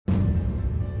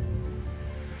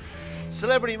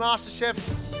Celebrity MasterChef,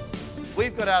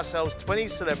 we've got ourselves 20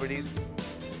 celebrities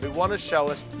who want to show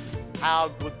us how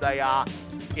good they are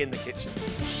in the kitchen.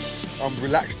 I'm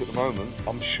relaxed at the moment.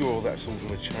 I'm sure that's all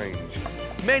going to change.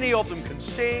 Many of them can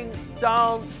sing,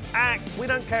 dance, act. We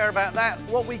don't care about that.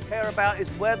 What we care about is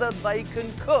whether they can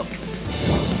cook.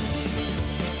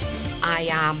 I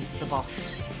am the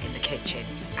boss in the kitchen.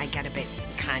 I get a bit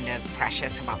kind of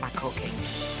precious about my cooking.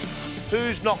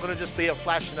 Who's not going to just be a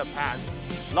flash in a pan?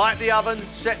 Light the oven,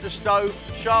 set the stove,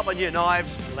 sharpen your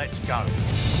knives, let's go.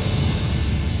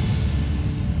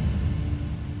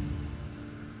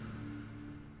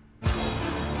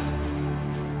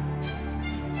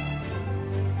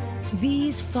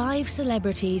 These 5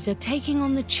 celebrities are taking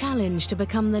on the challenge to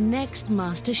become the next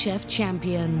MasterChef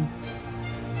champion.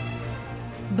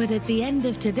 But at the end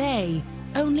of today,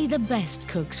 only the best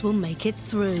cooks will make it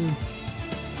through.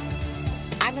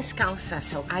 I'm a Scouser,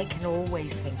 so I can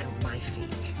always think on my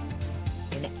feet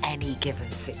in any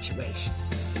given situation.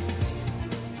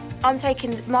 I'm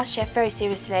taking MasterChef very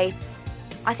seriously.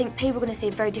 I think people are going to see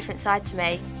a very different side to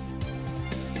me.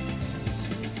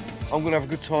 I'm going to have a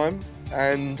good time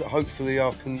and hopefully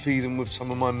I can feed them with some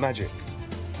of my magic.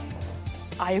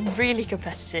 I am really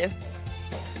competitive.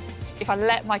 If I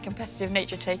let my competitive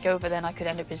nature take over, then I could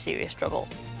end up in serious trouble.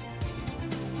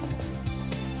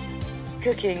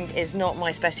 Cooking is not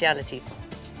my speciality.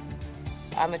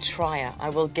 I'm a trier. I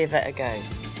will give it a go.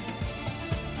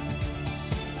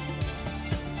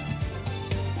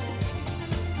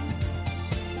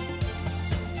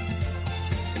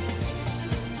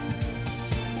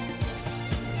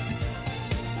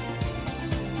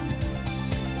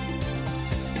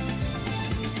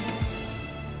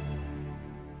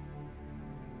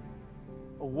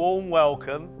 A warm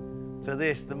welcome to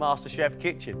this, the MasterChef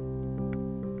kitchen.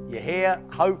 You're here,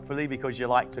 hopefully, because you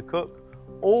like to cook.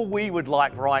 All we would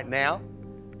like right now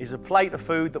is a plate of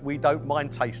food that we don't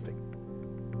mind tasting.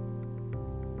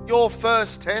 Your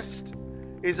first test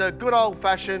is a good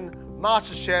old-fashioned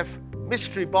MasterChef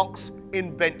mystery box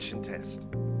invention test.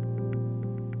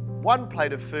 1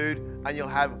 plate of food and you'll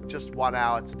have just 1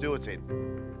 hour to do it in.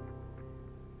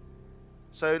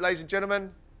 So, ladies and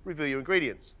gentlemen, review your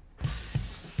ingredients.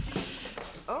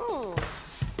 Oh,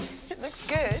 it looks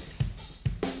good.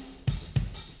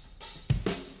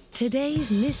 Today's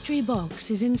mystery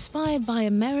box is inspired by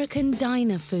American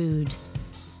diner food.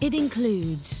 It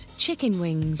includes chicken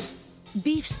wings,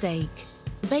 beefsteak,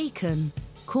 bacon,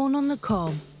 corn on the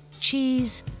cob,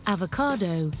 cheese,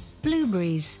 avocado,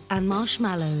 blueberries and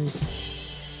marshmallows.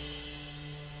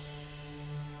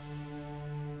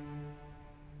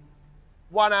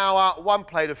 One hour, 1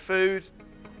 plate of food.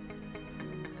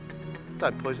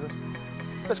 Don't poison us.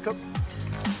 Let's cook.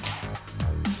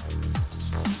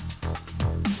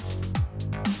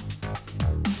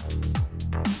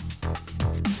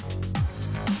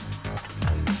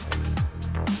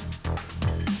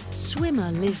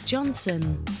 Swimmer Liz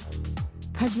Johnson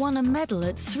has won a medal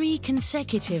at 3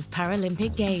 consecutive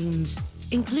Paralympic Games,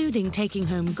 including taking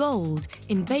home gold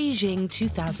in Beijing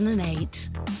 2008.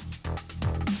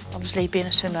 Obviously, being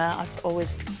a swimmer, I've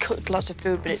always cooked lots of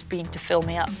food, but it's been to fill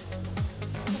me up.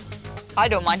 I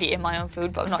don't mind eating my own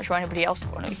food, but I'm not sure anybody else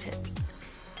would want to eat it.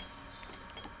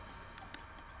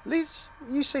 Liz,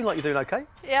 you seem like you're doing OK.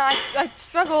 Yeah, I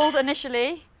struggled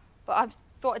initially, but I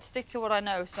thought I'd stick to what I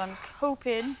know, so I'm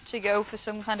hoping to go for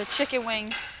some kind of chicken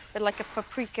wings with like a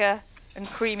paprika and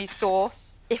creamy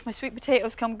sauce. If my sweet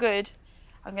potatoes come good,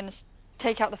 I'm going to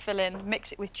take out the filling,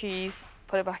 mix it with cheese,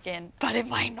 put it back in, but it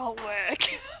might not work.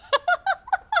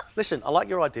 Listen, I like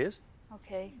your ideas.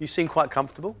 OK. You seem quite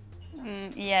comfortable.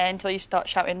 Yeah, until you start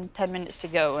shouting 10 minutes to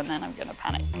go, and then I'm going to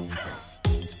panic.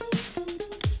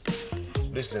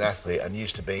 Liz is an athlete and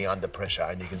used to being under pressure,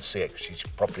 and you can see it because she's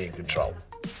properly in control.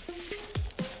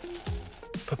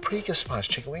 Paprika spiced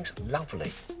chicken wings,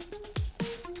 lovely.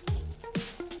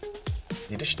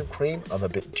 The addition of cream, I'm a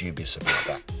bit dubious about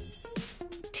that.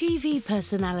 TV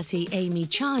personality Amy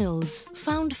Childs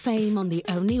found fame on The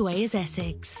Only Way is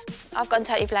Essex I've gone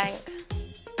totally blank.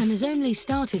 and has only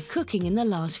started cooking in the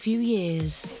last few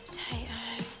years. Potato.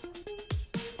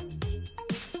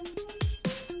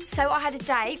 So I had a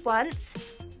date once.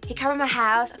 He came to my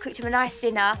house, I cooked him a nice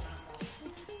dinner.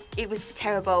 It was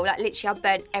terrible, like literally I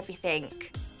burnt everything.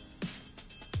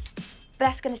 But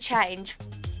that's going to change.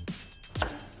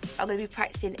 I'm going to be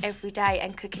practicing every day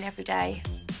and cooking every day.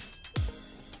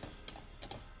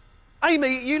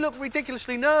 Amy, you look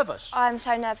ridiculously nervous. I'm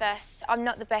so nervous. I'm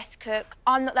not the best cook.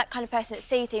 I'm not that kind of person that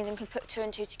sees things and can put 2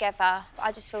 and 2 together.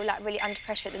 I just feel like really under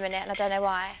pressure at the minute and I don't know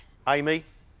why. Amy,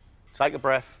 take a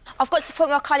breath. I've got to the point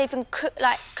where I can't even cook,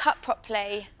 like, cut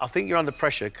properly. I think you're under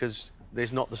pressure because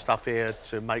there's not the stuff here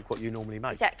to make what you normally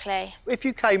make. Exactly. If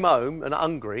you came home and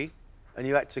hungry and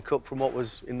you had to cook from what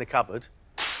was in the cupboard...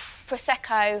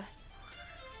 Prosecco.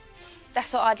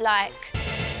 That's what I'd like.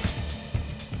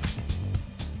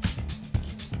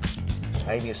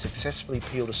 Amy has successfully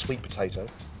peeled a sweet potato,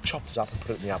 chopped it up and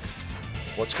put it in the oven.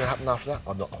 What's going to happen after that?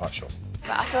 I'm not quite sure.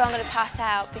 But I feel I'm going to pass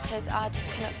out because I just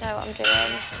cannot know what I'm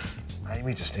doing.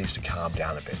 Amy just needs to calm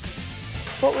down a bit.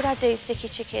 What would I do, sticky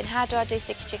chicken? How do I do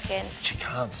sticky chicken? She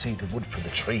can't see the wood for the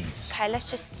trees. OK, let's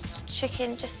just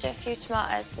just do a few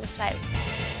tomatoes for the plate.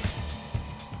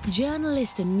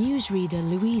 Journalist and newsreader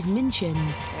Louise Minchin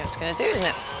That's going to do, isn't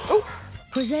it? Ooh.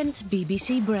 presents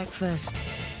BBC Breakfast.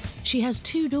 She has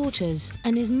 2 daughters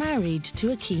and is married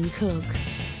to a keen cook.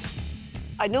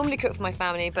 I normally cook for my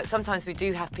family, but sometimes we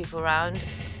do have people around.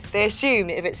 They assume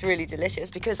if it's really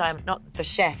delicious, because I'm not the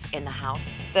chef in the house,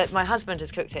 that my husband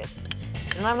has cooked it.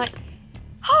 And I'm like,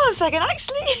 hold on a second,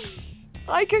 actually,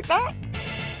 I cooked that.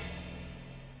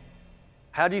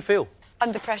 How do you feel?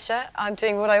 Under pressure, I'm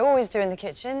doing what I always do in the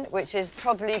kitchen, which is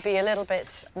probably be a little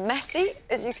bit messy,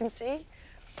 as you can see,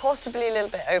 possibly a little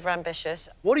bit overambitious.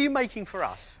 What are you making for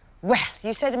us? Well,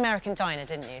 you said American diner,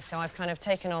 didn't you? So I've kind of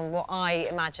taken on what I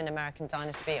imagine American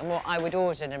diners to be and what I would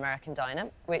order in an American diner,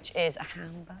 which is a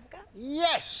hamburger.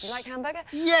 Yes! You like hamburger?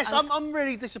 Yes, I'm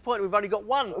really disappointed we've only got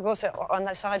one. We've also, on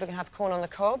that side, we're going to have corn on the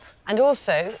cob. And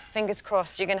also, fingers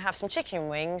crossed, you're going to have some chicken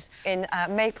wings in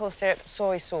maple syrup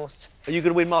soy sauce. Are you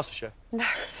going to win MasterChef? No.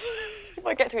 If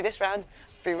I get through this round,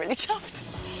 I'll be really chuffed.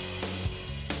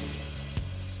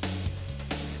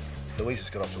 Louise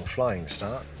has got off to a flying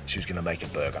start. She was going to make a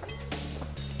burger.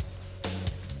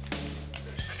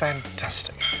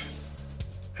 Fantastic.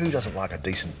 Who doesn't like a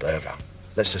decent burger?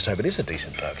 Let's just hope it is a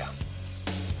decent burger.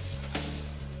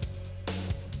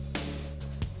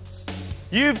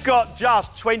 You've got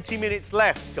just 20 minutes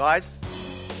left, guys.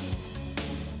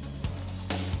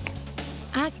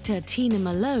 Actor Tina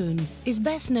Malone is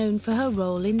best known for her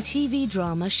role in TV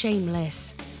drama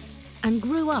Shameless and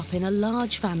grew up in a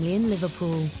large family in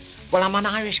Liverpool. Well, I'm an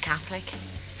Irish Catholic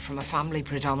from a family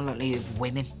predominantly of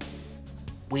women.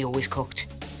 We always cooked.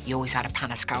 You always had a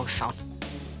pan of scouse on.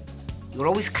 You were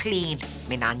always clean,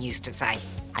 my nan used to say,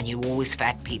 and you always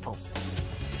fed people.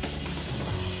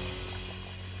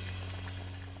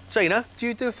 Tina, do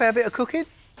you do a fair bit of cooking?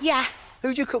 Yeah.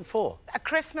 Who do you cook for? At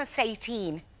Christmas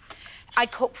 18, I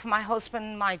cook for my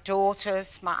husband, my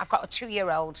daughters. I've got a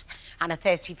 2-year-old and a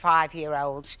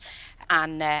 35-year-old.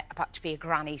 And about to be a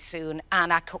granny soon.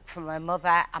 And I cook for my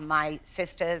mother and my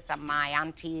sisters and my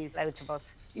aunties, loads of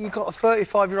us. You've got a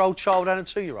 35-year-old child and a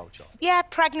 2-year-old child? Yeah,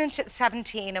 pregnant at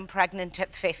 17 and pregnant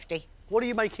at 50. What are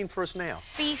you making for us now?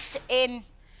 Beef in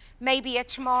maybe a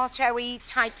tomato-y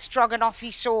type stroganoff-y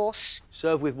sauce.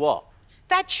 Served with what?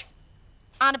 Veg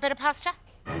and a bit of pasta.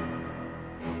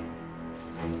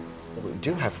 What we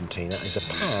do have from Tina is a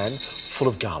pan full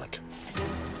of garlic.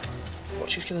 What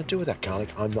she's going to do with that garlic,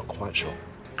 I'm not quite sure.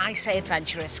 I say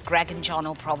adventurous. Greg and John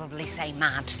will probably say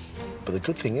mad. But the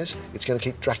good thing is, it's going to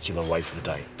keep Dracula away for the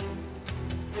day.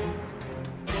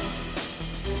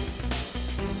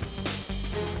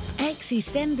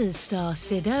 Ex-EastEnders star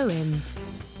Sid Owen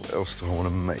What else do I want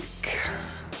to make?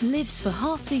 lives for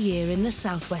half the year in the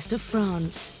southwest of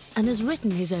France and has written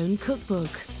his own cookbook.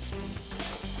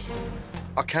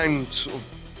 I can sort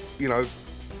of, you know,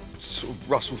 sort of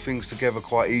rustle things together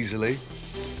quite easily.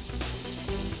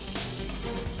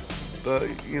 But,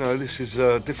 you know, this is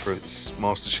different. It's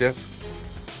MasterChef.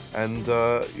 And,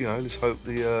 you know, let's hope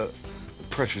the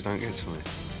pressures don't get to me.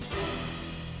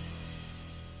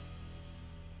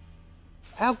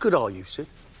 How good are you, Sid?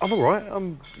 I'm all right.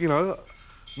 You know,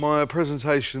 my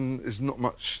presentation is not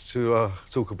much to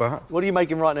talk about. What are you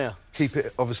making right now? Keep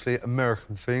it, obviously,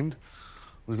 American-themed.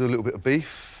 We'll do a little bit of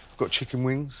beef. Got chicken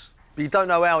wings. But you don't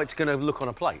know how it's going to look on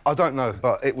a plate? I don't know,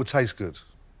 but it will taste good.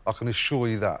 I can assure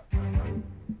you that.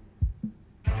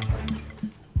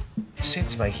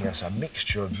 Sid's making us a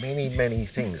mixture of many, many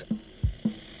things.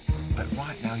 But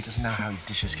right now, he doesn't know how his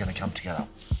dish is going to come together.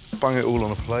 Bung it all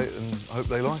on a plate and hope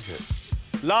they like it.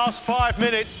 Last 5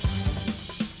 minutes.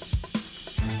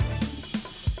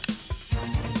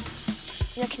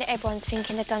 Looking at everyone's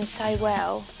thinking they've done so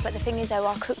well, but the thing is, though,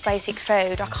 I cook basic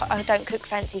food. I don't cook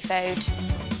fancy food.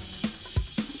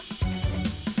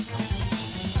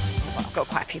 Well, I've got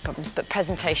quite a few problems, but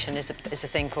presentation is a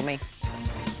thing for me.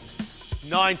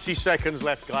 90 seconds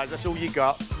left, guys. That's all you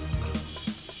got.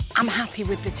 I'm happy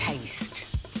with the taste,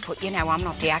 but, you know, I'm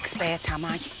not the expert, am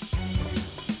I?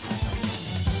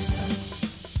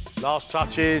 Last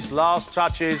touches, last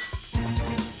touches.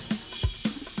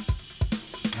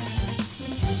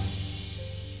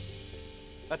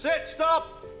 That's it,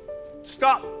 stop!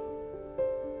 Stop!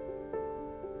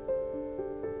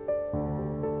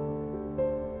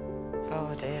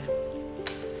 Oh, dear.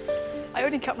 I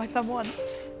only cut my thumb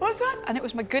once. What's that? And it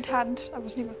was my good hand. I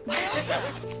wasn't even...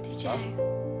 Did you?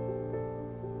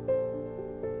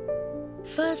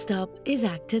 First up is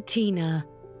actor Tina.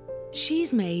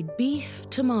 She's made beef,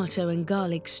 tomato and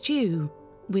garlic stew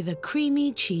with a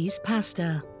creamy cheese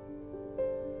pasta.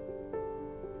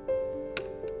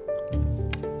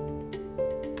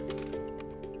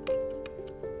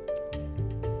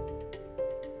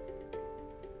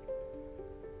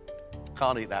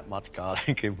 Can't eat that much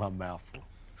garlic in one mouthful.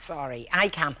 Sorry, I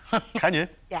can. Can you?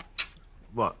 Yeah.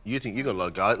 What? You think you got a lot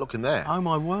of garlic? Look in there. Oh,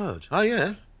 my word. Oh,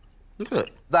 yeah. Look at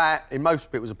it. That, in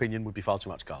most people's opinion, would be far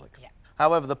too much garlic. Yeah.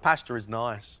 However, the pasta is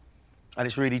nice, and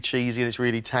it's really cheesy and it's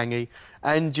really tangy,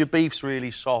 and your beef's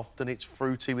really soft and it's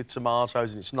fruity with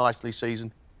tomatoes and it's nicely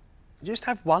seasoned. Just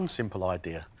have one simple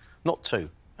idea, not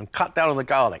two, and cut down on the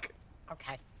garlic.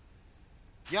 OK.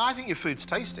 Yeah, I think your food's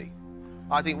tasty.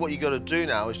 I think what you got to do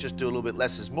now is just do a little bit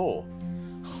less is more.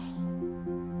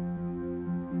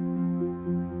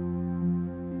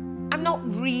 I'm not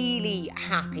really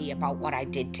happy about what I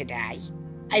did today.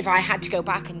 If I had to go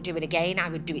back and do it again, I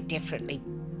would do it differently.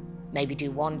 Maybe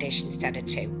do one dish instead of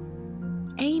two.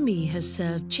 Amy has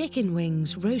served chicken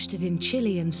wings roasted in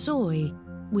chili and soy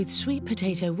with sweet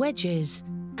potato wedges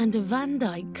and a Van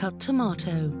Dyke cut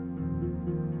tomato.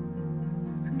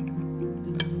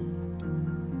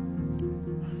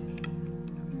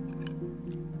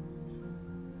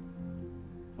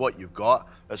 What you've got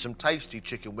are some tasty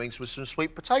chicken wings with some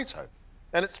sweet potato.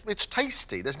 And it's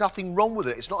tasty. There's nothing wrong with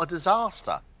it. It's not a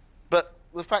disaster. But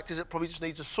the fact is it probably just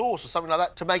needs a sauce or something like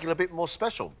that to make it a bit more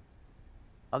special.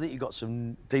 I think you've got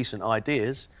some decent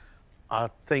ideas. I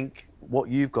think what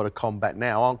you've got to combat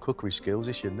now aren't cookery skills,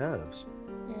 it's your nerves.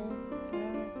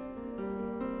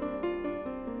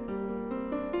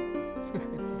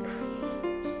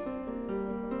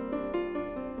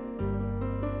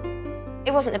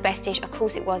 It wasn't the best dish, of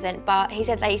course it wasn't, but they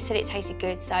said it tasted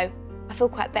good, so I feel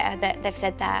quite better that they've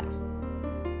said that.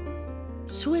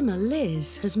 Swimmer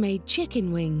Liz has made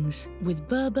chicken wings with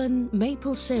bourbon,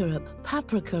 maple syrup,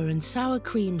 paprika and sour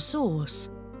cream sauce,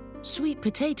 sweet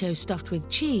potato stuffed with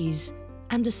cheese,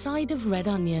 and a side of red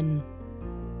onion.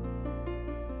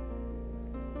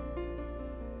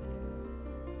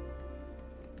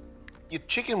 Your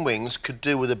chicken wings could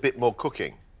do with a bit more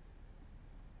cooking.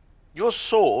 Your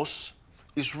sauce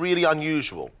is really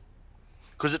unusual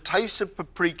because it tastes of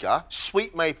paprika,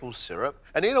 sweet maple syrup,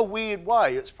 and in a weird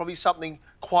way, it's probably something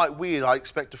quite weird I'd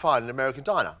expect to find in an American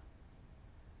diner.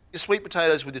 Your sweet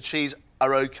potatoes with the cheese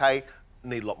are OK,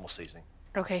 need a lot more seasoning.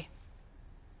 OK.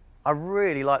 I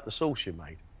really like the sauce you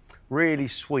made. Really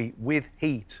sweet, with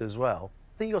heat as well.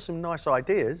 I think you got some nice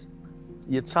ideas.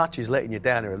 Your touch is letting you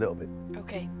down here a little bit.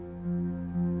 OK.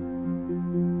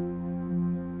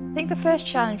 I think the first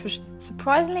challenge was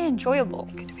surprisingly enjoyable.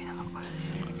 Could have been a lot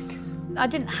worse. I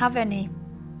didn't have any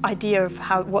idea of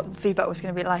what the feedback was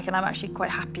going to be like, and I'm actually quite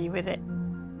happy with it.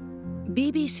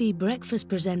 BBC breakfast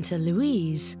presenter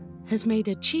Louise has made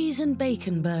a cheese and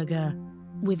bacon burger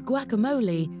with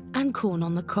guacamole and corn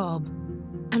on the cob,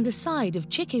 and a side of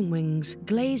chicken wings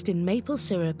glazed in maple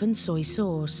syrup and soy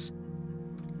sauce.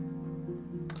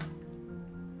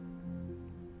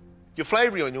 Your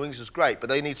flavouring on your wings is great, but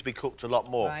they need to be cooked a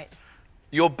lot more. Right.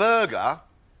 Your burger,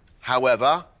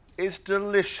 however, is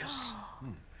delicious.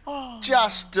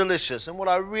 Just delicious. And what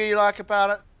I really like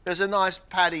about it, there's a nice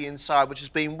patty inside which has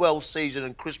been well seasoned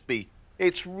and crispy.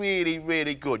 It's really,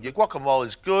 really good. Your guacamole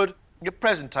is good. Your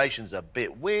presentation's a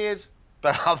bit weird,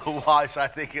 but otherwise I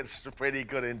think it's pretty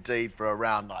good indeed for a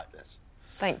round like this.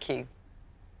 Thank you.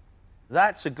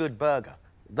 That's a good burger.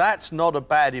 That's not a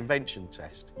bad invention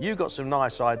test. You got some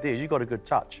nice ideas. You got a good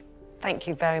touch. Thank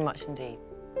you very much indeed.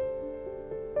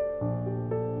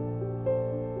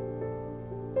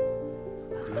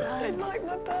 I like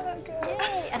my burger.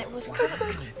 Yay, and it was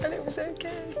cooked. And it was OK.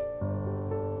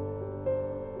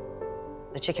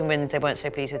 The chicken wings they weren't so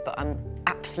pleased with, but I'm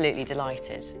absolutely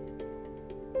delighted.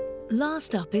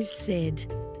 Last up is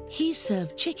Sid. He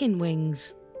served chicken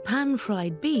wings,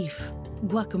 pan-fried beef,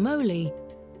 guacamole,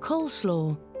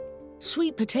 coleslaw,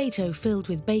 sweet potato filled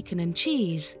with bacon and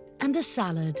cheese, and a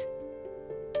salad.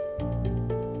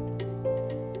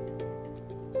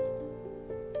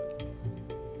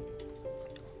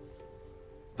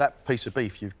 That piece of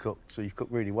beef you've cooked, so you've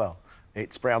cooked really well.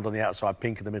 It's browned on the outside,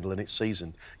 pink in the middle, and it's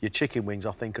seasoned. Your chicken wings,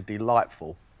 I think, are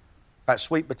delightful. That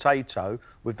sweet potato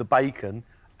with the bacon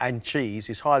and cheese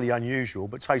is highly unusual,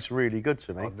 but tastes really good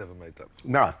to me. I've never made that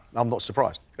before. No, I'm not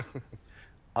surprised.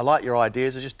 I like your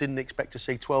ideas. I just didn't expect to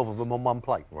see 12 of them on one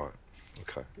plate. Right.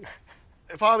 Okay.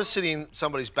 If I was sitting in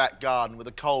somebody's back garden with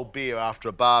a cold beer after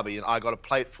a barbie and I got a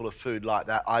plate full of food like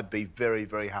that, I'd be very,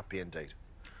 very happy indeed.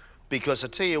 Because I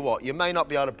tell you what, you may not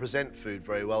be able to present food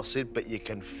very well, Sid, but you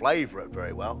can flavour it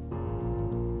very well.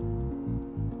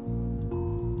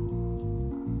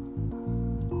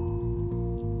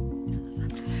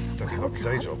 Don't give up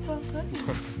your day job.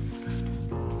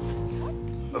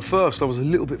 At first, I was a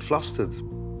little bit flustered.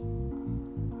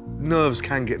 Nerves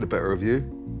can get the better of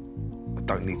you. I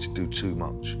don't need to do too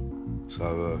much.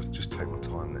 So just take my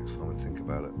time next time and think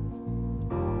about it.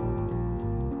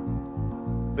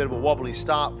 Bit of a wobbly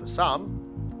start for some.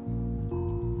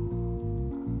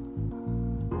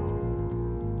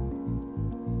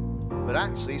 But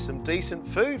actually some decent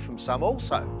food from some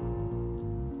also.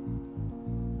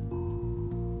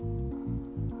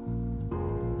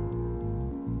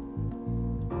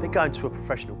 They're going to a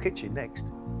professional kitchen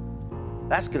next.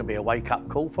 That's going to be a wake-up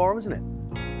call for them, isn't it?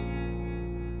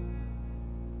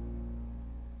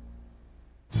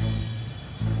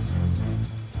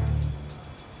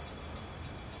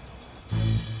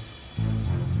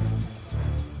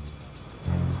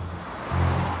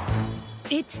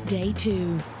 It's day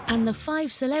 2, and the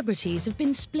 5 celebrities have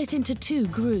been split into 2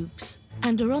 groups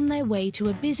and are on their way to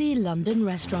a busy London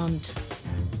restaurant.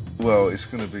 Well, it's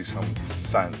going to be some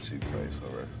fancy place, I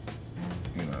reckon.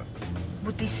 You know.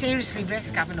 Would they seriously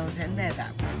risk having us in there,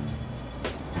 though?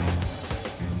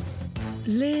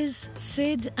 Liz,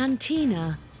 Sid and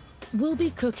Tina will be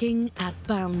cooking at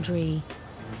Boundary,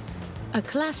 a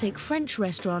classic French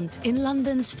restaurant in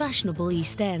London's fashionable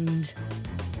East End.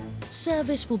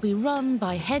 Service will be run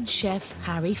by head chef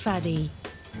Harry Faddy.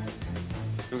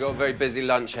 We've got a very busy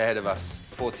lunch ahead of us.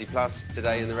 40 plus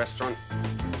today in the restaurant.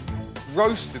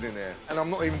 Roasted in there, and I'm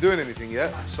not even doing anything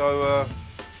yet, so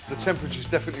the temperature's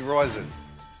definitely rising.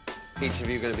 Each of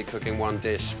you are going to be cooking one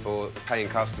dish for paying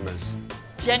customers.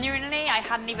 Genuinely, I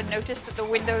hadn't even noticed that the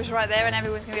window's right there and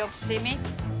everyone's going to be able to see me.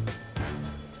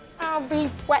 I'll be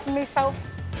wetting myself,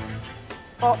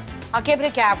 but I'll give it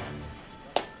a go.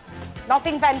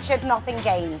 Nothing ventured, nothing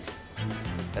gained.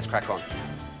 Let's crack on.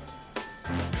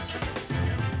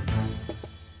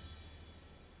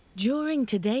 During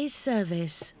today's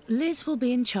service, Liz will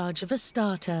be in charge of a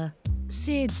starter,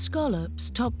 seared scallops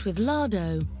topped with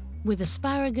lardo, with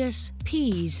asparagus,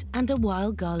 peas and a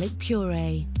wild garlic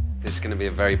puree. This is going to be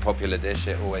a very popular dish,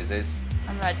 it always is.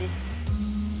 I'm ready.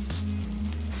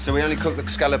 So we only cook the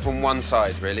scallop on one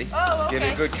side, really. Oh, okay. Give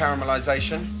it a good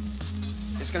caramelisation.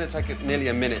 It's going to take nearly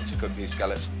a minute to cook these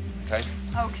scallops, OK?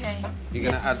 OK. You're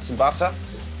going to add some butter.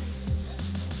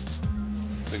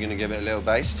 We're going to give it a little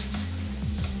baste.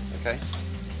 OK?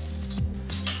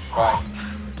 Right.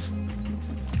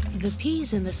 The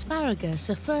peas and asparagus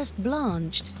are first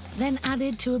blanched, then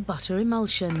added to a butter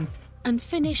emulsion, and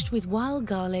finished with wild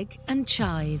garlic and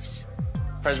chives.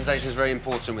 Presentation is very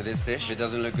important with this dish. If it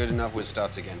doesn't look good enough, we'll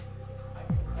start again.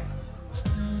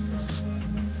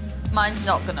 Mine's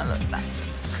not going to look that.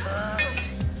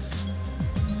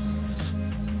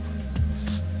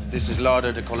 This is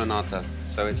lardo de colonnata,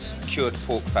 so it's cured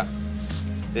pork fat.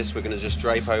 This we're going to just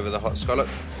drape over the hot scallop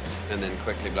and then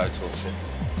quickly blowtorch it.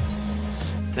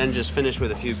 Then just finish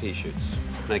with a few pea shoots.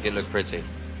 Make it look pretty.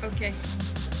 OK.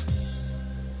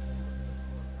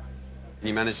 Can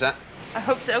you manage that? I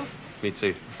hope so. Me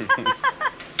too.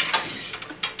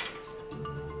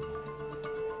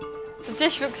 The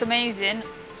dish looks amazing.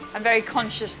 I'm very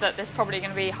conscious that there's probably going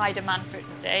to be high demand for it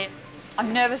today.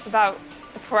 I'm nervous about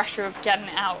the pressure of getting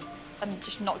it out and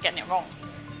just not getting it wrong.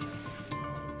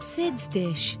 Sid's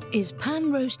dish is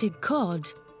pan-roasted cod,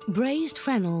 braised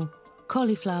fennel,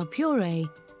 cauliflower puree,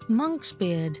 monk's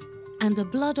beard, and a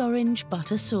blood orange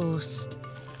butter sauce.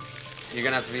 You're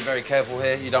going to have to be very careful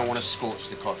here. You don't want to scorch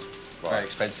the cod. Right. Very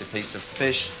expensive piece of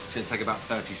fish. It's going to take about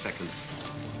 30 seconds.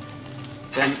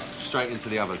 Then straight into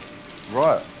the oven.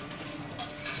 Right.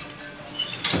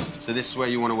 So this is where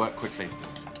you want to work quickly.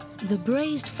 The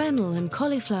braised fennel and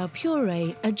cauliflower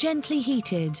puree are gently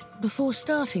heated before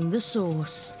starting the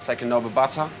sauce. Take a knob of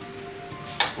butter.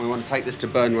 We want to take this to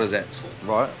beurre noisette.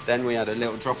 Right. Then we add a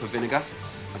little drop of vinegar,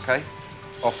 OK?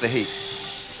 Off the heat.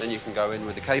 Then you can go in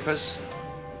with the capers.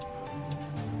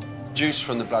 Juice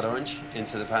from the blood orange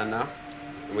into the pan now.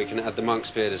 And we can add the monk's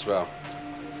beard as well.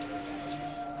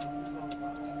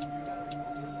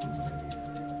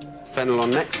 Fennel on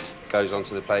next, goes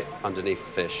onto the plate underneath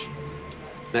the fish.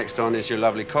 Next on is your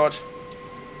lovely cod.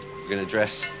 We're going to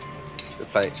dress the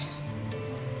plate.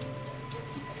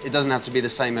 It doesn't have to be the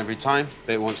same every time,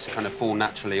 but it wants to kind of fall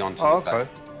naturally onto the plate.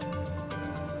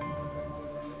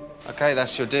 OK,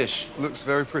 that's your dish. Looks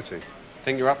very pretty.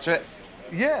 Think you're up to it?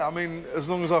 Yeah, I mean, as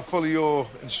long as I follow your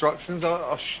instructions,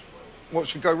 I What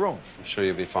should go wrong? I'm sure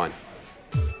you'll be fine.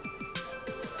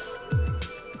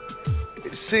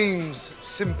 It seems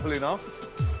simple enough.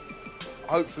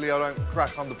 Hopefully I don't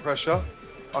crack under pressure.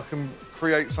 I can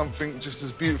create something just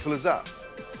as beautiful as that.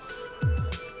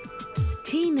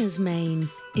 Tina's main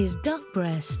is duck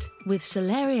breast with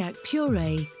celeriac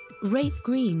puree, rape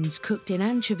greens cooked in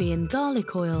anchovy and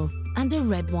garlic oil, and a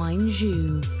red wine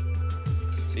jus.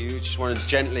 So you just want to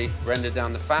gently render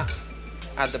down the fat,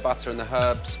 add the butter and the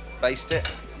herbs, baste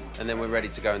it, and then we're ready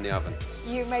to go in the oven.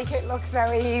 You make it look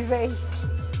so easy.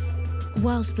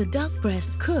 Whilst the duck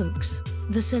breast cooks,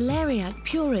 the celeriac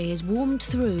puree is warmed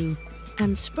through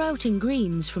and sprouting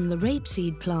greens from the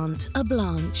rapeseed plant are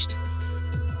blanched.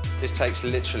 This takes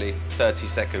literally 30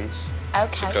 seconds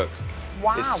to cook.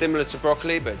 Wow. It's similar to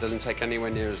broccoli, but it doesn't take anywhere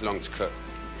near as long to cook.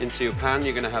 Into your pan,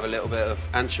 you're going to have a little bit of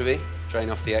anchovy, drain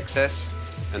off the excess,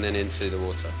 and then into the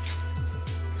water.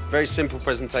 Very simple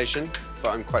presentation,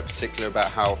 but I'm quite particular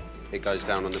about how it goes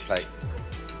down on the plate.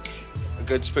 A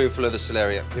good spoonful of the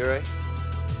celeriac puree.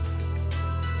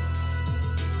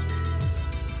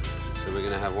 So we're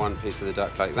going to have one piece of the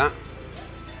duck like that,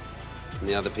 and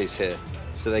the other piece here,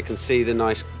 so they can see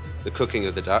the cooking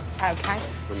of the duck. Okay.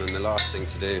 And then the last thing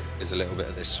to do is a little bit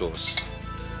of this sauce.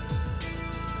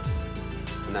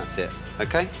 And that's it,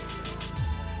 okay?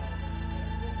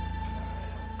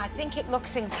 I think it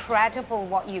looks incredible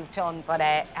what you've done, but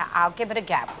I'll give it a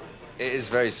go. It is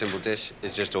a very simple dish,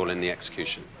 it's just all in the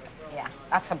execution. Yeah,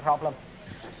 that's the problem.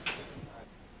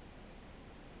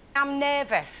 I'm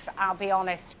nervous, I'll be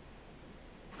honest.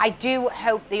 I do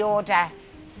hope they order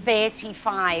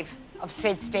 35 of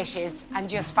Sid's dishes and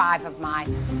just 5 of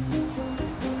mine.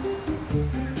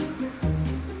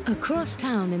 Across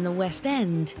town in the West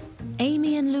End,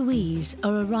 Amy and Louise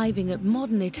are arriving at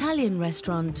modern Italian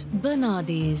restaurant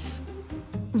Bernardi's.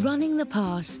 Running the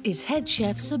pass is head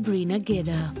chef Sabrina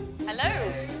Gidder.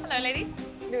 Hello. Hello, ladies.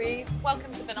 Louise.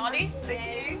 Welcome to Bernardi's.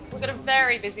 Thank you. We've got a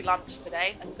very busy lunch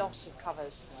today, a lot of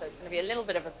covers, so it's going to be a little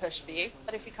bit of a push for you.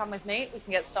 But if you come with me, we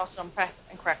can get started on prep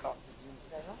and crack on.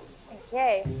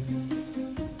 Thank you.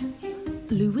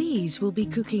 Louise will be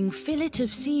cooking fillet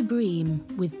of sea bream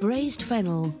with braised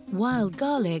fennel, wild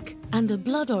garlic, and a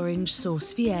blood orange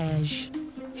sauce vierge.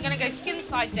 You're going to go skin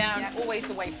side down, always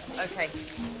away from it. OK.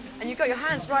 And you've got your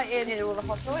hands right in here, all the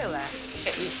hot oil there.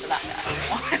 Get used to that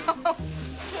now.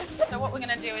 So what we're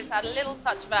going to do is add a little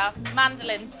touch of our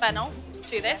mandolin fennel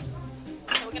to this.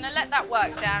 So we're going to let that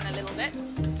work down a little bit.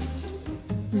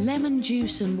 Lemon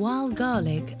juice and wild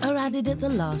garlic are added at the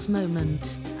last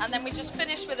moment. And then we just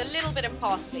finish with a little bit of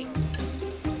parsley.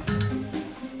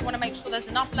 You want to make sure there's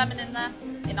enough lemon in there,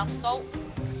 enough salt.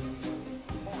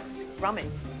 Oh, it's scrummy.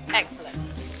 Excellent.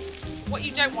 What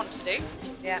you don't want to do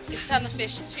is turn the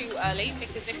fish too early,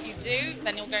 because if you do,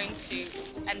 then you're going to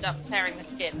end up tearing the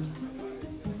skin.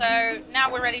 So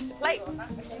now we're ready to plate.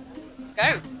 Let's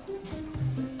go.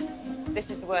 This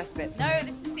is the worst bit. No,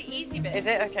 this is the easy bit. Is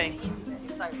it? This OK. is the easy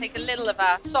bit. So take a little of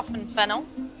our softened fennel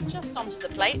just onto the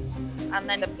plate, and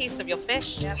then a piece of your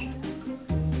fish. Yep.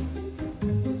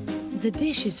 The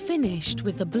dish is finished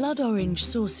with the blood orange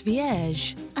sauce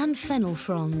vierge and fennel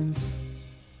fronds.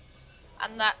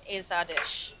 And that is our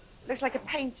dish. Looks like a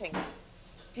painting.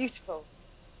 It's beautiful.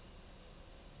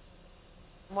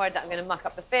 I'm worried that I'm going to muck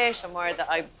up the fish. I'm worried that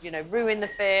I, ruin the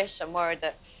fish. I'm worried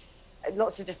that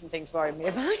lots of different things worry me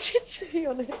about it, to be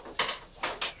honest.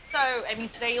 So, Amy,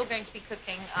 today you're going to be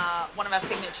cooking one of our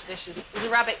signature dishes. It's a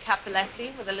rabbit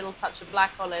capelletti with a little touch of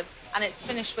black olive, and it's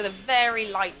finished with a very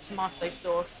light tomato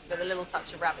sauce with a little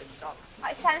touch of rabbit stock.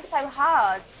 It sounds so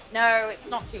hard. No, it's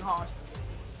not too hard.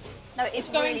 No, it's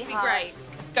going really to be hard. great.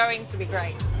 It's going to be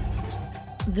great.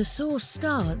 The sauce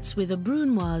starts with a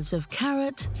brunoise of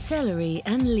carrot, celery,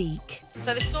 and leek.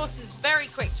 So the sauce is very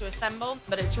quick to assemble,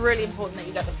 but it's really important that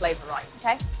you get the flavour right.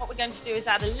 Okay. What we're going to do is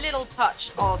add a little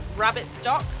touch of rabbit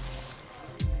stock,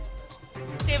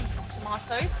 sieved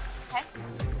tomatoes. Okay.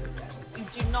 You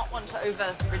do not want to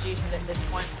over-reduce it at this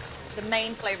point. The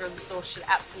main flavour of the sauce should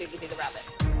absolutely be the rabbit.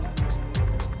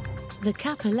 The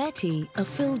capelletti are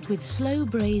filled with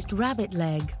slow-braised rabbit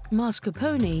leg,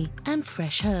 mascarpone, and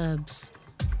fresh herbs.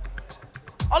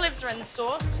 Olives are in the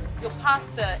sauce. Your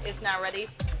pasta is now ready.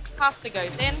 Pasta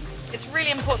goes in. It's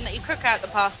really important that you cook out the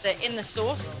pasta in the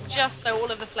sauce, just so all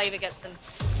of the flavour gets in.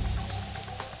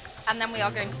 And then we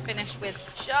are going to finish with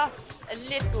just a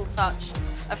little touch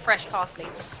of fresh parsley.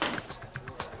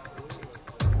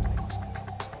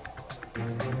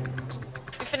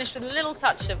 We finish with a little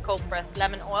touch of cold-pressed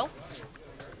lemon oil.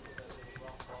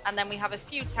 And then we have a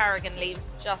few tarragon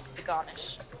leaves just to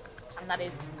garnish. And that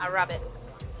is our rabbit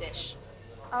dish.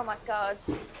 Oh my God.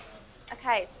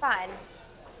 Okay, it's fine.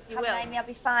 You Come will. Amy, I'll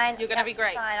be fine. You're going to be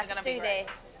great. Fine. I You're can gonna be do great.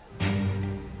 this.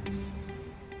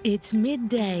 It's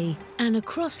midday, and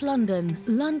across London,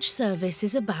 lunch service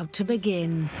is about to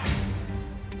begin.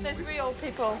 There's real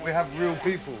people. We have real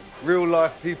people, real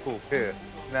life people here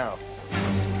now.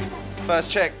 First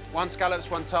check, 1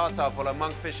 scallops, 1 tartar, followed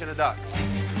monkfish and a duck.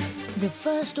 The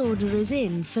first order is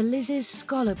in for Liz's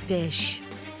scallop dish.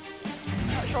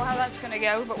 Not sure how that's going to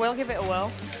go, but we'll give it a whirl.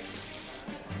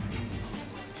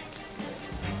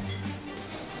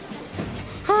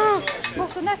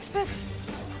 What's the next bit?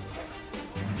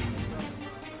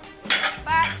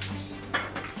 Backs.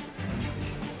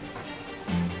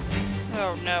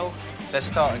 Oh, no. Let's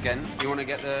start again. You want to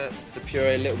get the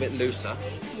puree a little bit looser.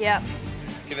 Yep.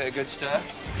 Give it a good stir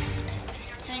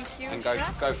Thank you. and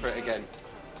go for it again.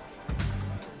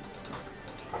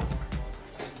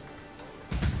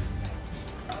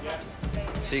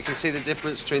 So you can see the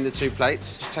difference between the 2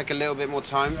 plates. Just take a little bit more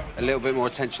time, a little bit more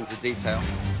attention to detail.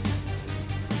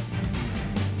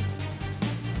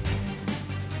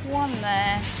 One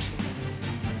there.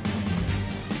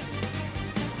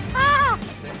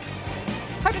 That's it.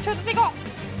 How do you turn the thing off?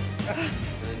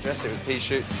 And then dress it with pea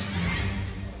shoots.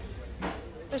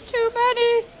 There's too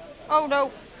many. Oh,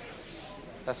 no.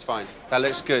 That's fine. That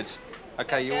looks good.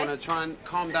 Okay, you want to try and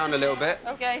calm down a little bit.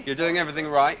 Okay. You're doing everything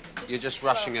right. You're just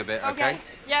rushing a bit, okay?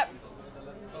 Yep.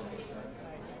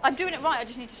 I'm doing it right. I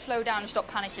just need to slow down and stop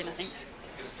panicking, I think.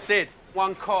 Sid,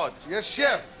 1 cod. Yes,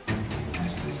 chef.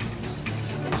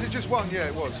 Was it just 1? Yeah,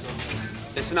 it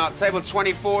was. Listen up, table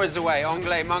 24 is away.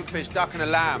 Anglais, monkfish, duck and a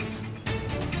lamb.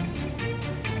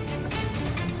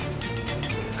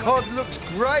 Cod looks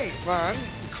great, man.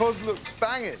 The cod looks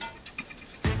banging.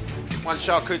 1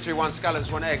 charcuterie, 1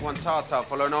 scallops, 1 egg, 1 tartar,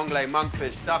 follow an anglais,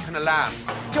 monkfish, duck and a lamb.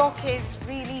 Duck is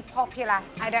really popular.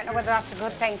 I don't know whether that's a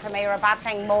good thing for me or a bad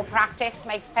thing. More practice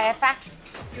makes perfect.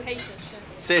 You hate it, so.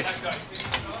 Sid,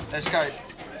 let's go.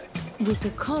 With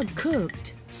the cod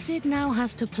cooked, Sid now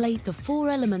has to plate the 4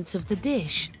 elements of the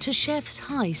dish to chef's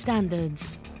high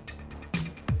standards.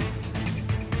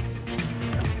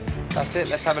 That's it,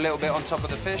 let's have a little bit on top of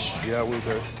the fish. Yeah, we'll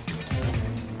do.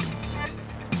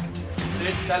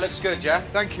 Sid, that looks good, yeah?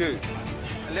 Thank you.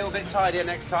 A little bit tidier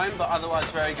next time, but otherwise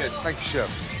very good. Thank you,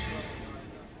 chef.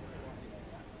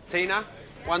 Tina,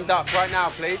 1 duck right now,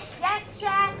 please. Yes,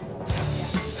 chef.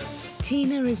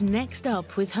 Tina is next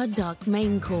up with her duck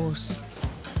main course.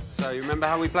 So, you remember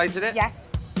how we plated it?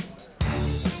 Yes.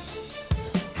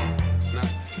 No.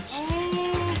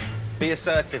 Be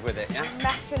assertive with it, yeah? I'm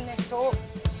messing this up.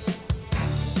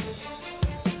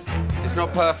 It's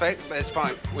not perfect, but it's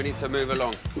fine. We need to move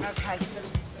along. Okay.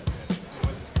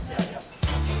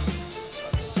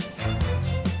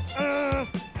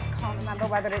 Can't remember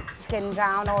whether it's skin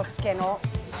down or skin up.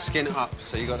 Skin up,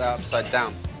 so you got that upside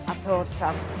down. I thought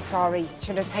so. Sorry.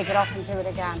 Should I take it off and do it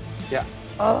again? Yeah.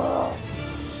 Oh.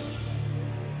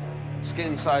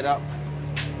 Skin side up.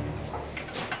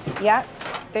 Yeah.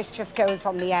 This just goes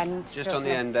on the end. Just on the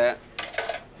end there.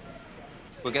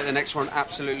 We'll get the next one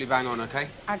absolutely bang on, OK?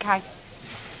 Okay.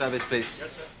 Service, please.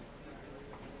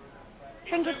 I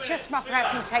think it's just my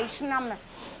presentation.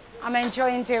 I'm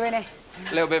enjoying doing it.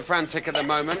 A little bit frantic at the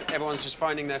moment. Everyone's just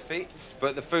finding their feet.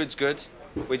 But the food's good.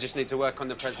 We just need to work on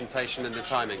the presentation and the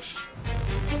timings.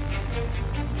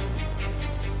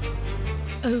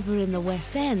 Over in the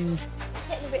West End,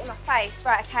 It's hitting a bit in my face.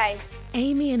 Right, OK.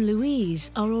 Amy and Louise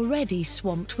are already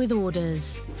swamped with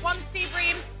orders. 1 sea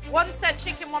bream, 1 set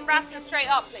chicken, 1 rat, and straight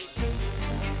up, please.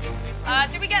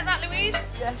 Did we get that, Louise?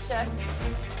 Yes, chef.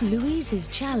 Louise's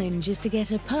challenge is to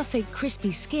get a perfect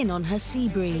crispy skin on her sea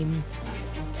bream,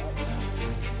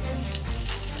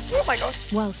 Oh, my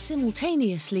gosh. while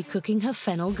simultaneously cooking her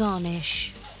fennel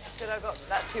garnish. Good, I got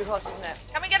that too hot, isn't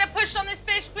it? Can we get a push on this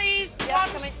fish, please? Yeah, one,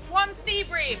 coming. 1 sea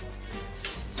bream.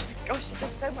 Gosh, there's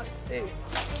just so much to do.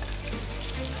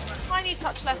 Tiny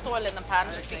touch less oil in the pan.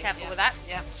 Just be careful with that.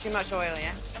 Yeah, too much oil,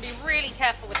 yeah? And be really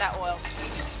careful with that oil.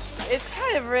 It's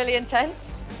kind of really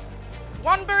intense.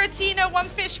 1 burattino, 1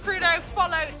 fish crudo,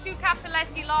 follow 2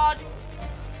 capelletti large,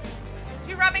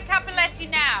 2 rabbit capelletti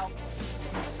now.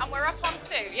 And we're up on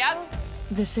 2, yeah?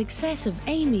 The success of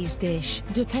Amy's dish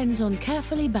depends on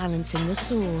carefully balancing the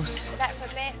sauce That for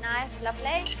a bit. Nice,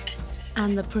 lovely.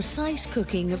 and the precise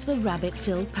cooking of the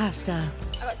rabbit-filled pasta.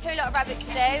 I've got 2 lot of rabbit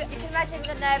to do. You can imagine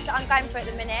the nerves that I'm going through at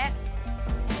the minute.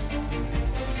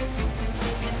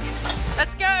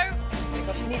 Let's go. Oh my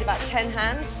gosh, you need about 10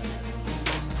 hands.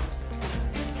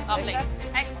 Lovely.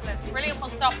 Excellent. Brilliant. We'll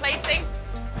start plating.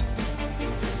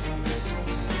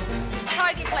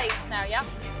 Tidy plates now, yeah?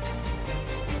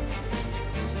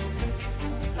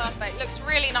 Perfect. Looks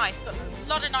really nice. Got a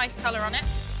lot of nice colour on it.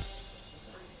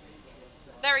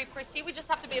 very pretty. We just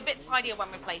have to be a bit tidier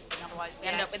when we're placing, otherwise we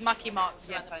end up with mucky marks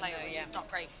around the plate, which is not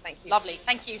great. Thank you. Lovely,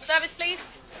 thank you. Service, please.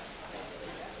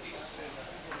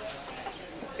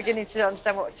 Beginning to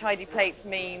understand what tidy plates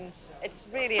means. It's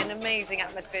really an amazing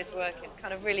atmosphere to work in,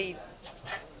 kind of really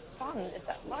fun, is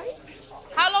that right?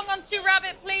 How long on 2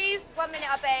 rabbit, please? 1 minute,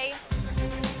 Abby.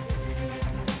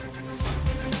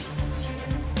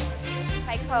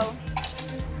 Okay, cool.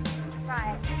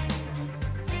 Right.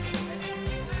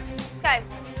 Let's go.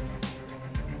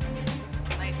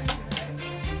 Amazing.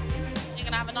 You're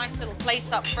going to have a nice little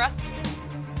place up for us.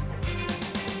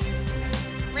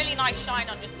 Really nice shine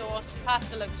on your sauce.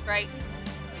 Pasta looks great.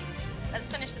 Let's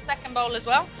finish the second bowl as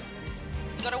well.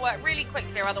 You've got to work really quick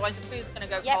here, otherwise the food's going to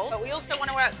go cold. But we also want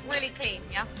to work really clean,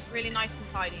 yeah? Really nice and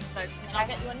tidy. So then I'll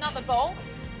get you another bowl.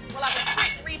 We'll have a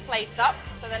quick 3 plates up,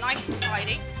 so they're nice and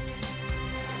tidy.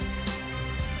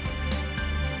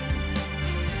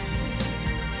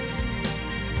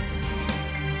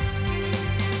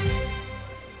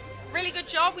 Really good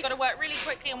job. We've got to work really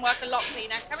quickly and work a lot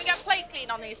cleaner. Can we get plate clean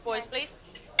on these boys, please?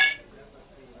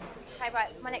 Okay,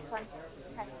 right, my next one.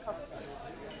 Okay, cool.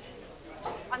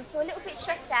 I'm still a little bit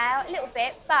stressed out, a little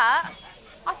bit, but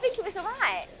I think it was all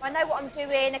right. I know what I'm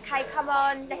doing. Okay, come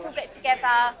on, let's all get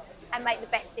together and make the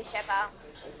best dish ever.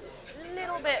 A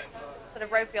little bit sort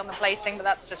of ropey on the plating, but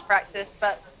that's just practice.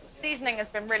 But seasoning has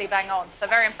been really bang on, so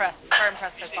very impressed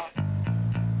so far.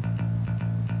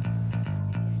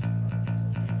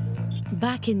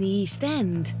 Back in the East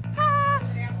End,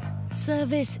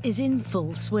 service is in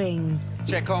full swing.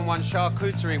 Check on 1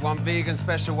 charcuterie, 1 vegan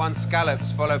special, 1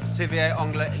 scallops, followed Tivier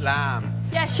omelette lamb.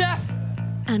 Yes, chef.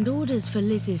 And orders for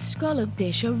Liz's scallop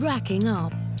dish are racking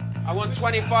up. I want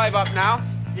 25 up now.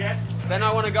 Yes. Then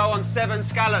I want to go on 7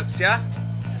 scallops, yeah?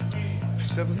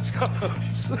 7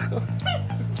 scallops.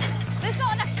 There's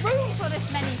not enough room for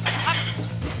this many.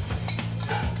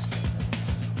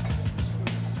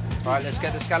 Right, let's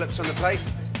get the scallops on the plate.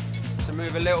 To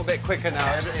move a little bit quicker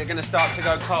now. They're going to start to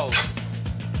go cold.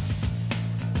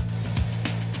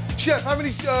 Chef, how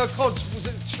many cods was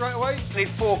it straight away? Need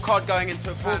 4 cod going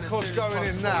into a pan. 4 cods going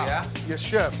in now. Yeah? Yes,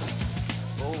 chef.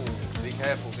 Oh, be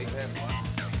careful, be careful.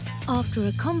 After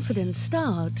a confident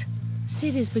start,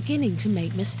 Sid is beginning to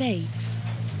make mistakes.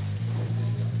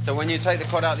 So when you take the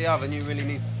cod out of the oven, you really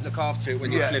need to look after it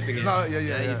when you're flipping it. No,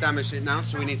 yeah. You damaged it now,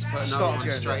 so we need to put another one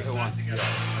straight away. Yeah.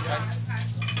 Okay.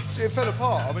 See, it fell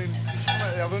apart. I mean,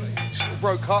 the oven sort of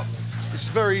broke up. It's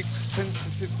very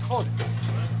sensitive cod.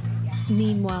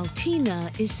 Meanwhile,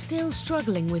 Tina is still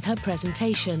struggling with her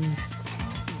presentation.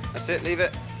 That's it, leave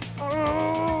it.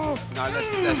 No, let's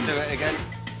do it again.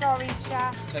 Sorry,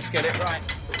 chef. Let's get it right.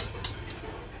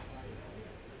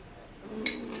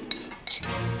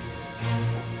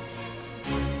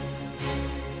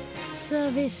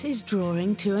 Service is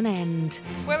drawing to an end.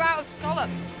 We're out of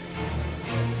scallops.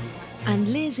 And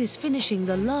Liz is finishing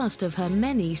the last of her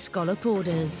many scallop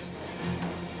orders.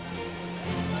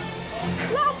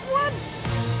 Last one.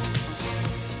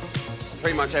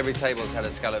 Pretty much every table's had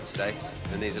a scallop today,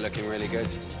 and these are looking really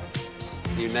good.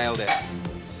 You nailed it.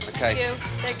 Okay. Thank you.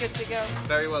 They're good to go.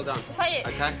 Very well done. Is that it?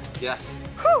 Okay, yeah.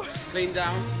 Whew. Clean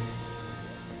down.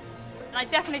 And I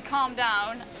definitely calmed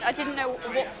down. I didn't know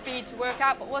what speed to work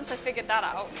out, but once I figured that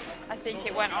out, I think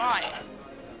it went all right.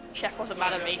 Chef wasn't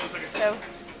mad at me, so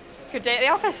good day at the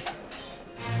office.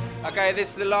 Okay, this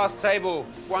is the last table.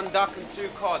 1 duck and 2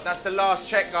 cod. That's the last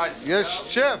check, guys.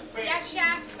 Yes, chef. Yes,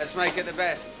 chef. Let's make it the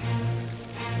best.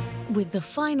 With the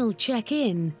final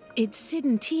check-in, it's Sid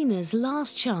and Tina's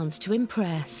last chance to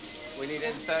impress. We need it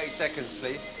in 30 seconds,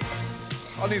 please.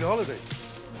 I need a holiday.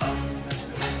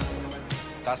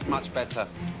 That's much better.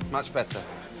 Much better.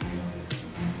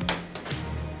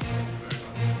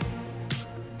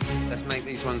 Let's make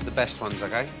these ones the best ones,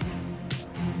 okay?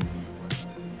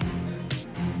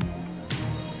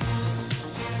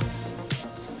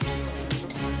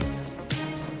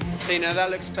 Tina, that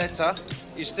looks better.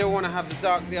 You still want to have the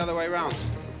duck the other way around.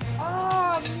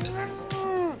 Oh,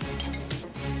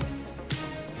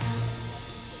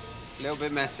 A little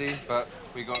bit messy, but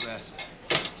we got there.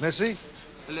 Messy?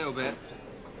 A little bit.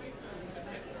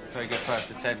 Very good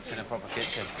first attempt in a proper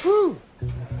kitchen. Whew.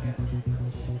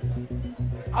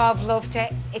 I've loved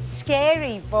it. It's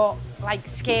scary, but like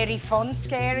scary fun,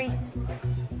 scary.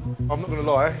 I'm not going to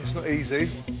lie, it's not easy.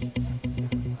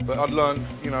 But I've learned,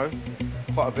 you know,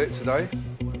 quite a bit today.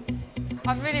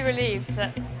 I'm really relieved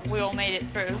that we all made it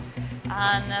through,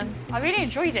 and I really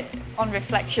enjoyed it on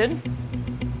reflection.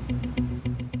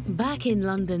 Back in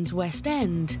London's West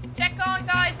End, Check on,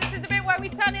 guys. This is the bit where we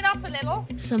turn it up a little.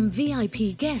 some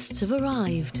VIP guests have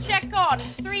arrived. Check on.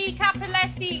 3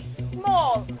 Cappelletti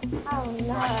small. Oh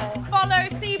no. Follow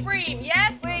sea bream,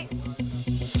 yes?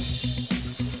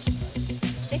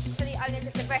 This is for the owners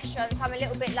of the restaurant, so I'm a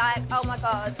little bit like, oh my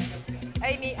God.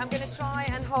 Amy, I'm going to try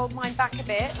and hold mine back a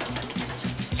bit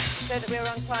so that we're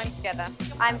on time together.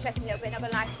 I'm stressing a little bit, not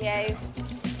gonna lie to you.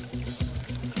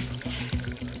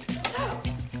 Oh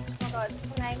my God,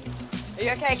 come on. Are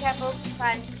you okay? Careful.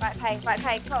 Fine. Right,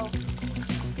 okay, cool.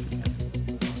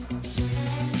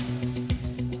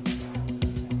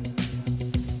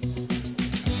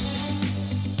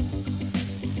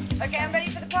 Okay, I'm ready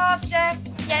for the pass, chef.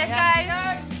 Yeah,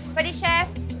 let's go. Ready,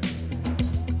 chef?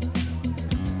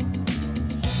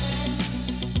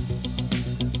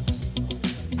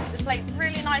 The plate's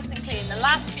really nice and clean. The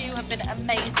last few have been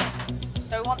amazing.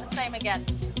 So we want the same again.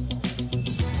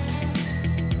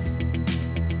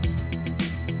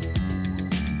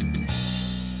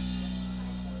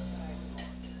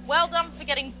 Well done for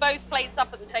getting both plates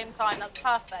up at the same time. That's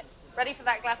perfect. Ready for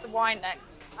that glass of wine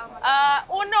next.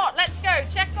 Or not, let's go.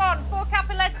 Check on. 4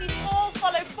 cappelletti small,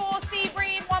 follow 4 sea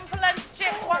bream, 1 polenta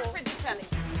chips, 1 frigicelli.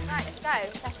 Right, let's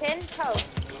go. That's in, cool.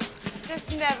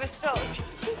 Just never stops.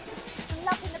 I'm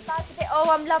loving the buzz of it. Oh,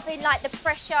 I'm loving, like, the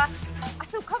pressure. I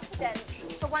feel confident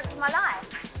for once in my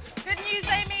life. Good news,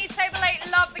 Amy. Table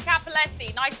 8 love the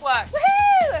cappelletti. Nice work.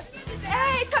 Woohoo!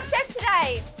 Hey, top chef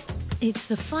today. It's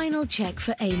the final check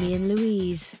for Amy and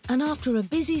Louise, and after a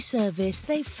busy service,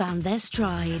 they've found their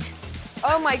stride.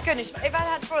 Oh my goodness, if I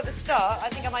had 4 at the start, I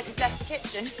think I might have left the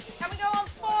kitchen. Can we go on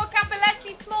 4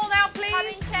 cappelletti small now, please? Come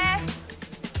in, chef.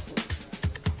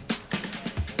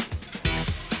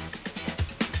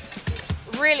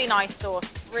 Really nice sauce.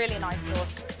 Really nice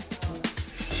sauce.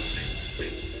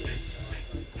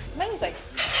 Amazing.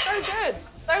 So good.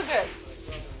 So good.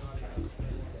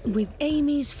 With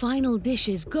Amy's final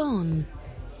dishes gone,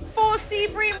 4 sea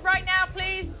bream right now,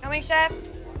 please. Coming, chef.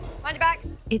 Mind your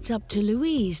backs. it's up to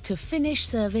Louise to finish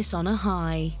service on a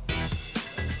high.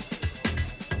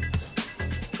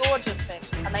 Gorgeous fish.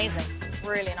 Amazing.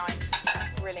 Really nice.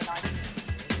 Really nice.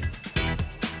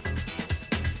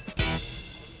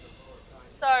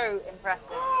 So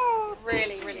impressive.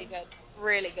 Really, really good.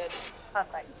 Really good.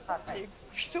 Perfect. Perfect.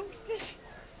 Exhausted.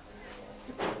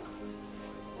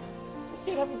 Just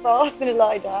need to have a bath and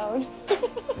lie down.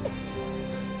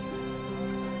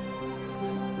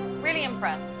 Really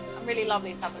impressed. And really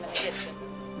lovely to have them in the kitchen.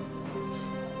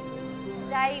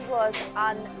 Today was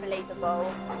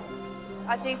unbelievable.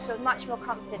 I do feel much more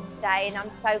confident today, and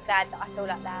I'm so glad that I feel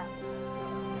like that.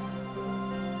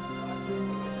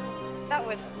 That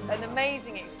was an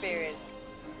amazing experience.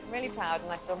 I'm really proud,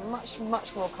 and I feel much,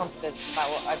 much more confident about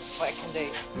what I can do.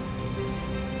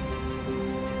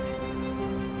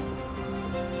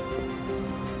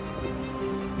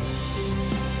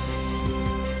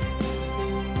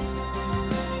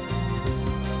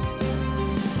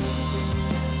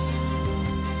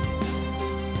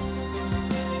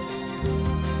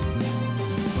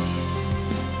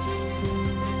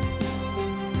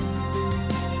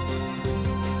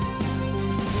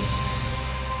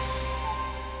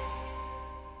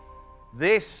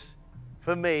 This,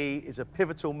 for me, is a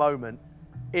pivotal moment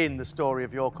in the story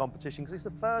of your competition because it's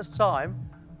the first time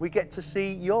we get to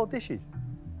see your dishes.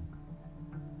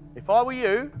 If I were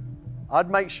you,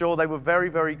 I'd make sure they were very,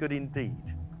 very good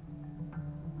indeed.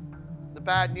 The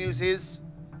bad news is,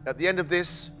 at the end of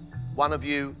this, one of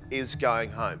you is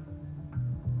going home.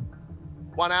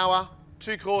 1 hour,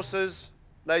 2 courses,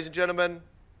 ladies and gentlemen,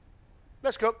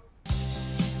 let's cook.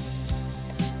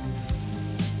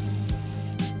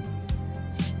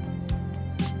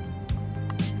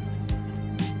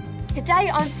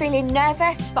 Today I'm feeling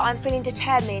nervous, but I'm feeling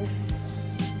determined.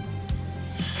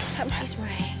 What's that,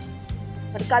 Rosemary?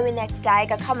 I'm gonna go in there today,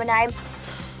 go, come on, name.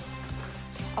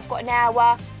 I've got an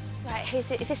hour. Right, is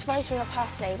this rosemary or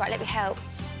parsley? Right, let me help.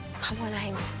 Come on,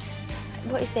 name.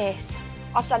 What is this?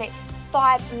 I've done it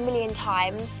 5 million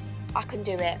times. I can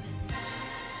do it.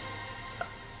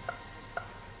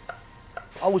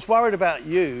 I was worried about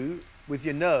you with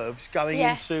your nerves going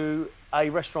Yeah. into a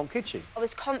restaurant kitchen. I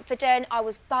was confident, I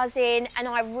was buzzing, and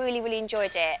I really, really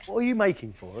enjoyed it. What are you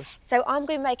making for us? So I'm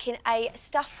going to be making a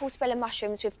stuffed portobello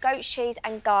mushrooms with goat cheese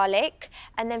and garlic.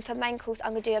 And then for main course,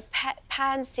 I'm going to do a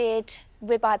pan-seared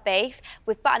ribeye beef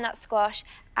with butternut squash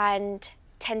and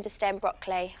tender stem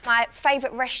broccoli. My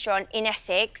favourite restaurant in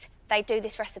Essex, they do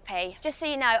this recipe. Just so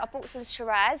you know, I bought some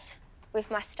Shiraz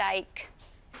with my steak,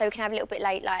 so we can have a little bit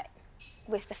late, like,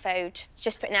 with the food.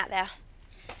 Just putting it out there.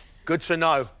 Good to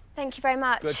know. Thank you very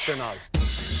much. Good to know.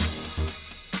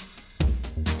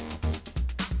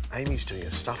 Amy's doing her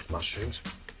stuffed mushrooms.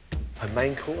 Her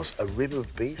main course, a rib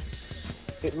of beef.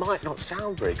 It might not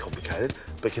sound very complicated,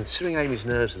 but considering Amy's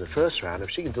nerves in the first round, if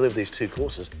she can deliver these 2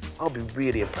 courses, I'll be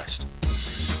really impressed.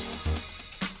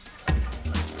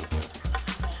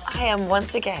 I am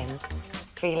once again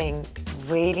feeling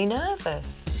really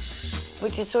nervous,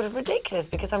 which is sort of ridiculous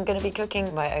because I'm going to be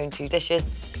cooking my own 2 dishes.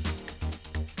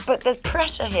 But the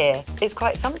pressure here is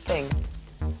quite something.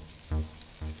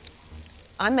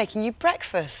 I'm making you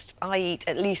breakfast. I eat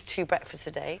at least 2 breakfasts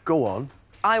a day. Go on.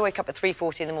 I wake up at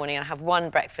 3:40 in the morning and I have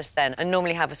 1 breakfast then, and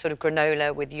normally have a sort of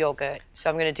granola with yoghurt. So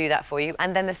I'm going to do that for you.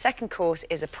 And then the second course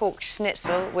is a pork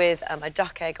schnitzel with a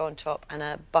duck egg on top and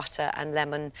a butter and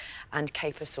lemon and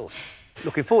caper sauce.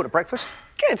 Looking forward to breakfast.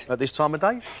 Good. At this time of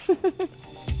day.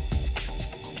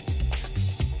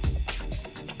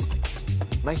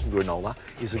 Making granola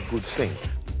is a good thing.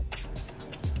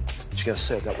 She's going to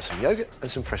serve that with some yoghurt and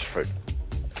some fresh fruit.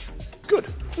 Good,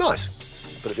 nice.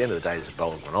 But at the end of the day, it's a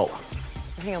bowl of granola.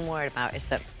 The thing I'm worried about is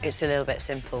that it's a little bit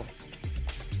simple.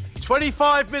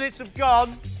 25 minutes have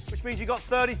gone, which means you've got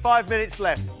 35 minutes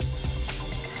left.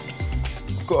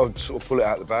 I've got to sort of pull it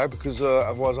out of the bag because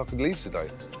otherwise I could leave today.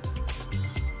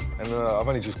 And I've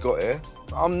only just got here.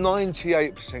 I'm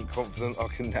 98% confident I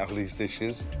can nail these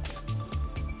dishes.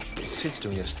 Sid's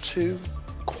doing us 2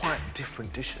 quite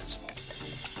different dishes.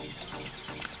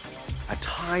 A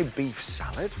Thai beef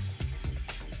salad.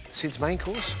 Sid's main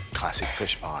course, classic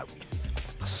fish pie.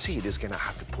 Sid is going to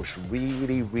have to push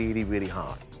really, really, really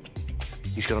hard.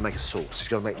 He's got to make a sauce, he's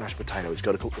got to make mashed potato, he's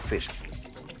got to cook the fish.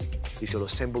 He's got to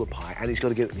assemble the pie, and he's got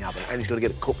to get it in the oven, and he's got to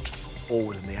get it cooked all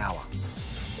within the hour.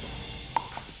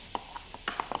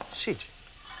 Sid,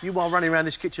 you are running around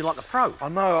this kitchen like a pro. I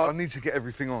know, I need to get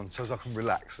everything on so as I can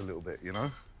relax a little bit, you know?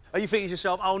 Are you thinking to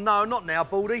yourself, oh no, not now,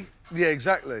 Baldy? Yeah,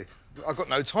 exactly. I've got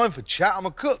no time for chat, I'm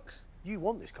a cook. You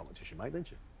want this competition, mate, don't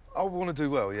you? I want to do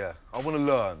well, yeah. I want to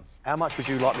learn. How much would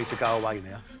you like me to go away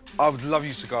now? I would love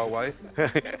you to go away.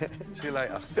 See you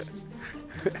later.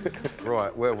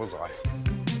 Right, where was I?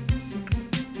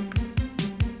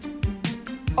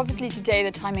 Obviously today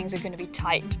the timings are going to be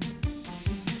tight,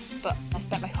 but I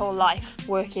spent my whole life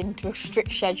working to a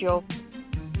strict schedule.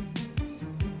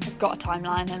 I've got a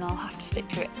timeline and I'll have to stick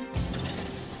to it.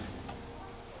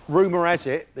 Rumour has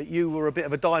it that you were a bit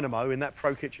of a dynamo in that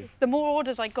pro kitchen. The more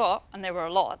orders I got, and there were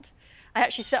a lot, I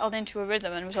actually settled into a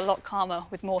rhythm and was a lot calmer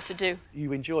with more to do.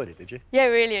 You enjoyed it, did you? Yeah,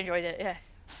 really enjoyed it, yeah.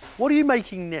 What are you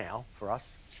making now for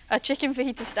us? A chicken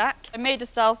fajita stack. I made a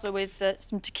salsa with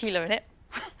some tequila in it.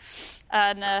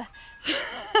 And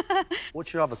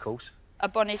What's your other course? a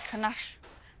bonnie grenache.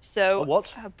 So A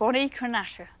what? A bonnie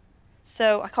grenache.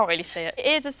 So I can't really say it. It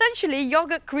is essentially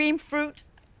yogurt, cream, fruit,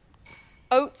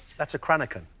 oats. That's a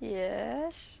Kranaken.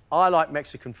 Yes. I like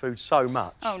Mexican food so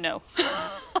much. Oh no.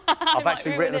 I've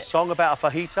actually written a song about a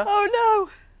fajita. Oh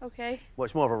no. Okay. Well,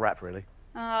 it's more of a rap, really.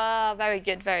 Ah, very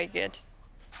good, very good.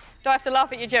 Do I have to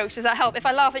laugh at your jokes? Does that help? If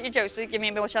I laugh at your jokes, does it give me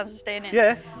more chance of staying in?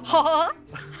 Yeah. Ha!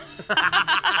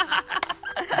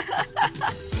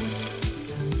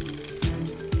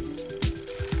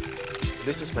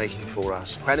 This is making for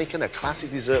us Kranaken, a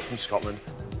classic dessert from Scotland.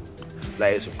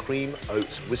 Layers of cream,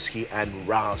 oats, whiskey and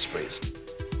raspberries.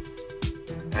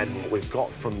 And what we've got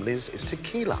from Liz is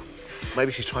tequila.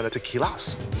 Maybe she's trying to tequila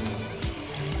us.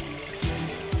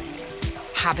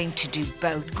 Having to do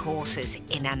both courses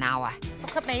in an hour.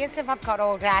 Look at me as if I've got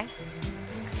all day.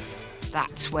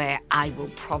 That's where I will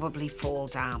probably fall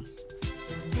down.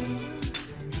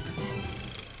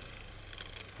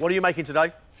 What are you making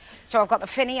today? So I've got the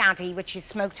finny addy, which is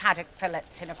smoked haddock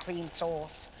fillets in a cream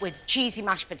sauce with cheesy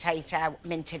mashed potato,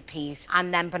 minted peas,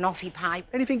 and then banoffee pie.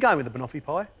 Anything going with the banoffee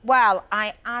pie? Well,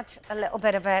 I add a little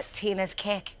bit of a Tina's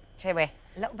kick to it,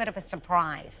 a little bit of a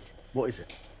surprise. What is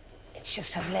it? It's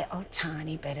just a little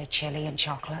tiny bit of chilli and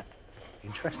chocolate.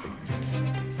 Interesting.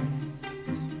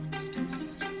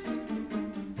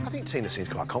 I think Tina seems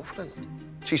quite confident.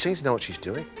 She seems to know what she's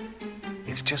doing.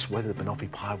 It's just whether the banoffee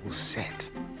pie will set.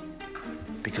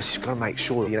 Because you've got to make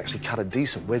sure that you actually cut a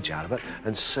decent wedge out of it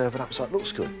and serve it up so it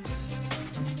looks good.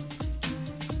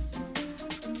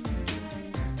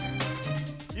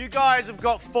 You guys have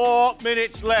got 4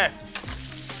 minutes left.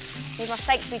 Need my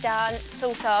steak to be done,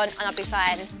 sauce on, and I'll be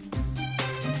fine.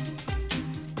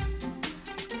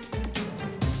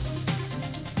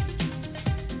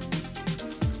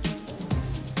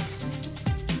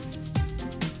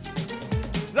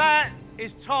 That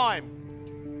is time.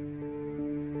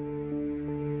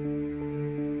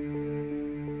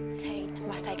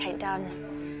 My steak ain't done.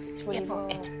 It's really raw.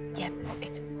 But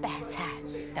it's better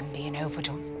than being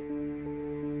overdone.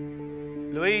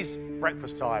 Louise,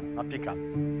 breakfast time. Up you come.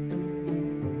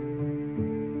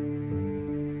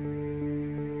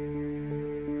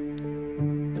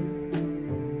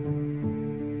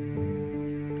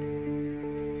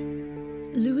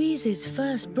 Louise's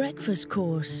first breakfast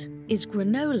course is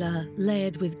granola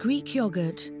layered with Greek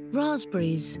yogurt,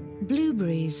 raspberries,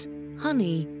 blueberries,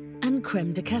 honey, and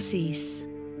creme de cassis.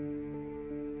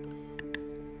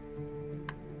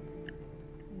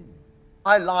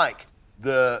 I like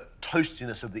the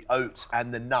toastiness of the oats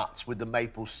and the nuts with the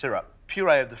maple syrup.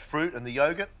 Puree of the fruit and the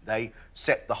yogurt, they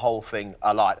set the whole thing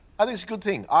alight. I think it's a good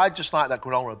thing. I just like that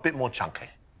granola a bit more chunky.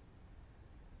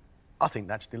 I think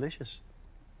that's delicious.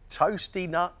 Toasty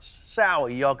nuts, sour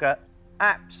yogurt,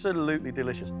 absolutely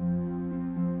delicious.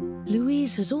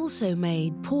 Louise has also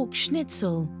made pork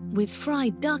schnitzel with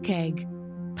fried duck egg,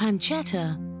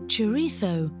 pancetta,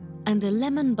 chorizo, and a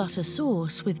lemon butter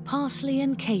sauce with parsley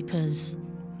and capers.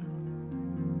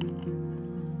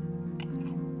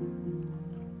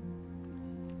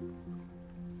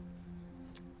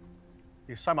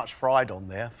 There's so much fried on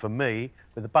there, for me,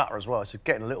 with the butter as well, it's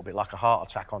getting a little bit like a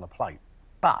heart attack on a plate.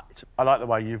 But I like the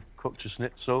way you've cooked your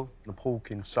schnitzel. The pork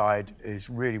inside is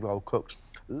really well cooked.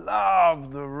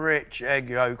 Love the rich egg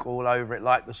yolk all over it,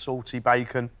 like the salty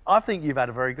bacon. I think you've had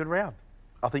a very good round.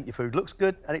 I think your food looks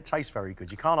good and it tastes very good.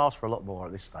 You can't ask for a lot more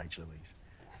at this stage, Louise.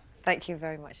 Thank you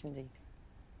very much indeed.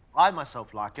 I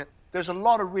myself like it. There's a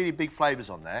lot of really big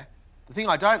flavours on there. The thing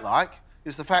I don't like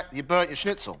is the fact that you burnt your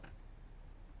schnitzel.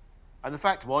 And the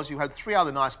fact was you had 3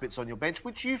 other nice bits on your bench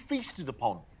which you feasted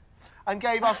upon and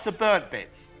gave us the burnt bit.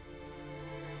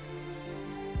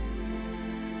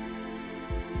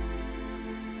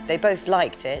 They both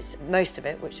liked it, most of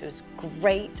it, which was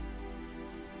great.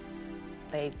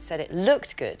 They said it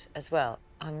looked good as well.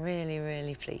 I'm really,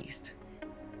 really pleased.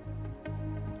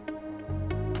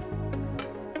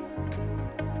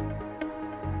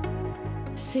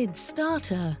 Sid's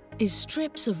starter is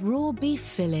strips of raw beef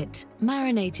fillet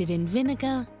marinated in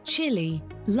vinegar, chilli,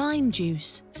 lime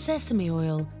juice, sesame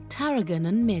oil, tarragon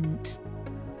and mint.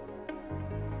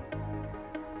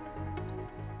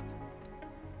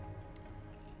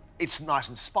 It's nice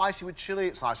and spicy with chilli,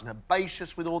 it's nice and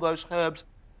herbaceous with all those herbs,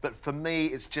 but for me,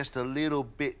 it's just a little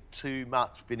bit too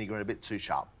much vinegar and a bit too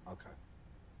sharp. Okay.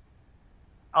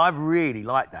 I really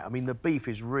like that. I mean, the beef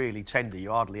is really tender,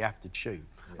 you hardly have to chew.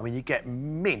 Yeah. I mean, you get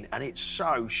mint and it's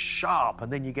so sharp,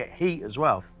 and then you get heat as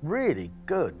well. Really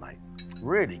good, mate.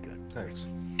 Really good. Thanks.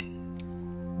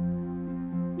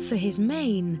 For his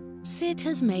main, Sid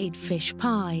has made fish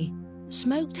pie,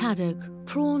 smoked haddock,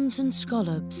 prawns and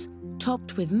scallops,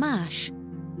 topped with mash,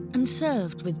 and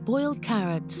served with boiled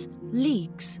carrots,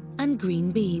 leeks and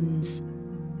green beans.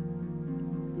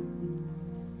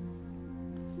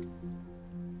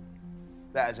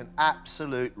 That is an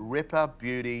absolute ripper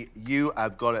beauty. You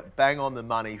have got it bang on the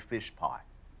money fish pie.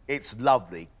 It's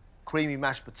lovely. Creamy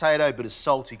mashed potato, bit of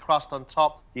salty crust on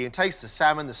top. You can taste the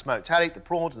salmon, the smoked haddock, the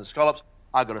prawns and the scallops.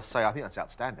 I've got to say, I think that's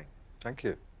outstanding. Thank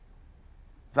you.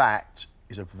 That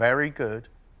is a very good,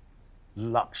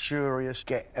 luxurious,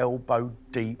 get elbow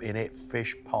deep in it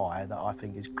fish pie that I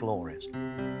think is glorious.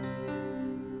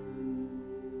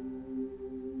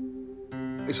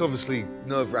 It's obviously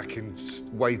nerve-wracking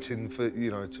waiting for,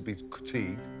 you know, to be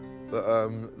critiqued,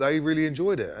 but they really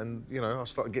enjoyed it, and, you know, I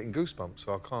started getting goosebumps,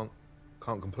 so I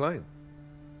can't complain.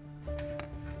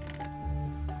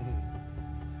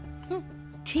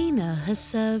 Tina has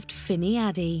served finny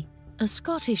addy, a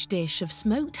Scottish dish of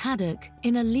smoked haddock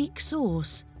in a leek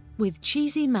sauce with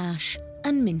cheesy mash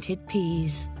and minted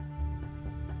peas.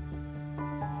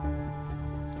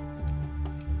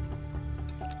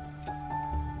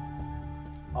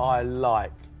 I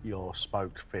like your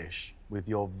smoked fish with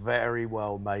your very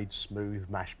well-made smooth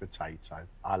mashed potato.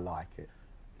 I like it.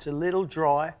 It's a little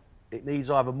dry. It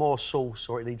needs either more sauce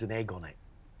or it needs an egg on it.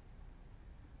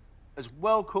 As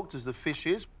well cooked as the fish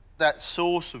is, that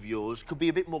sauce of yours could be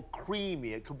a bit more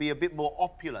creamy, it could be a bit more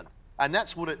opulent. And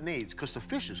that's what it needs, because the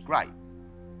fish is great.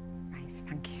 Nice,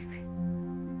 thank you.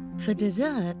 For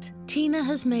dessert, Tina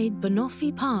has made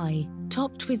banoffee pie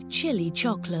topped with chili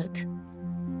chocolate.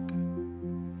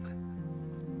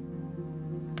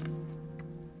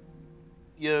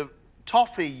 Your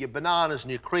toffee, your bananas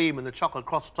and your cream and the chocolate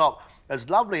across the top is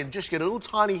lovely, and just get a little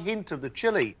tiny hint of the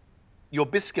chili. Your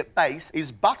biscuit base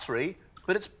is buttery,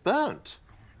 but it's burnt.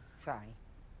 Sorry.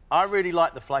 I really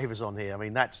like the flavours on here. I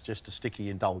mean, that's just a sticky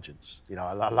indulgence. You know,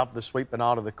 I love the sweet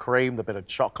banana, the cream, the bit of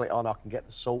chocolate on, I can get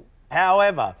the salt.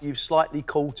 However, you've slightly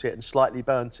caught it and slightly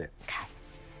burnt it. Okay.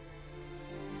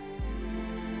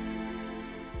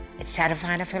 It's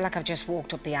terrifying. I feel like I've just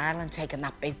walked up the aisle and taken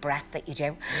that big breath that you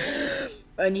do.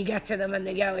 And you get to them and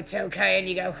they go, it's okay, and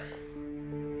you go...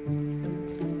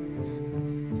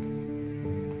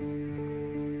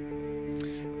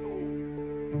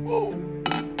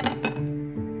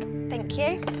 Thank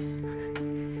you.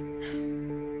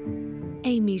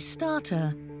 Amy's Today's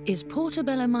starter is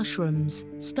portobello mushrooms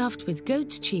stuffed with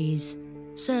goat's cheese,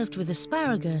 served with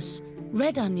asparagus,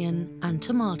 red onion and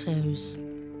tomatoes.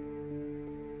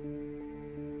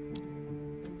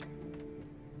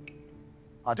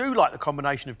 I do like the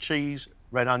combination of cheese,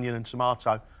 red onion and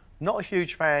tomato. Not a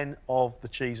huge fan of the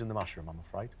cheese and the mushroom, I'm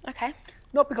afraid. Okay.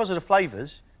 Not because of the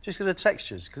flavours, just because of the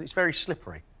textures, because it's very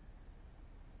slippery.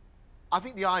 I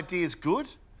think the idea is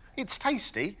good. It's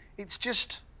tasty. It's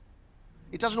just,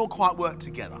 it doesn't all quite work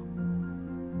together.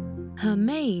 Her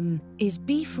main is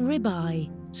beef ribeye,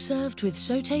 served with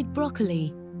sautéed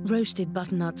broccoli, roasted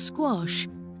butternut squash,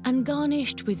 and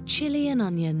garnished with chilli and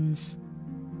onions.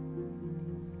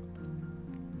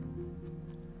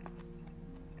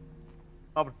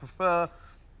 I would prefer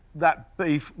that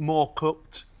beef more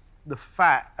cooked. The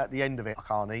fat at the end of it, I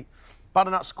can't eat.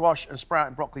 Butternut squash and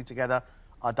sprouted broccoli together,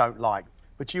 I don't like.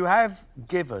 But you have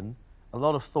given a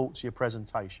lot of thought to your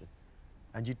presentation,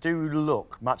 and you do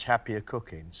look much happier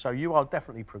cooking, so you are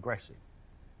definitely progressing.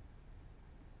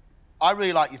 I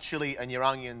really like your chilli and your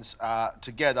onions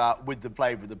together with the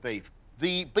flavour of the beef.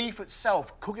 The beef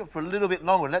itself, cook it for a little bit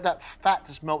longer and let that fat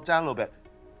just melt down a little bit.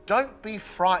 Don't be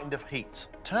frightened of heat.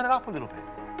 Turn it up a little bit.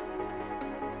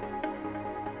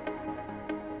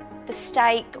 The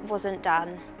steak wasn't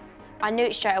done. I knew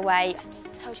it straight away. I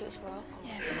told you it was raw.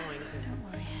 Yeah, it's annoying, isn't it? Don't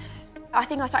worry. I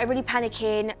think I started really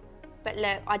panicking, but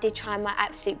look, I did try my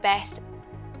absolute best.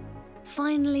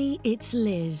 Finally, it's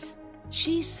Liz.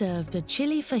 She served a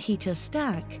chili fajita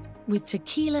stack with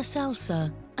tequila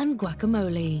salsa and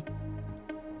guacamole.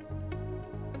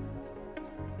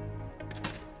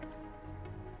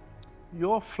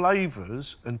 Your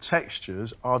flavours and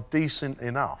textures are decent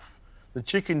enough. The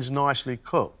chicken's nicely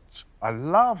cooked. I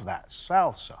love that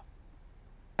salsa.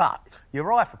 But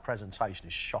your eye for presentation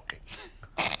is shocking.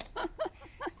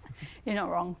 You're not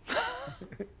wrong.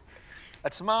 A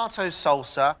tomato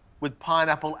salsa with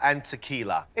pineapple and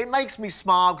tequila. It makes me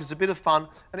smile because it's a bit of fun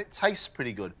and it tastes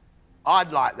pretty good.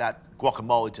 I'd like that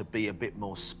guacamole to be a bit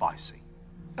more spicy.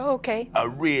 Oh, okay. A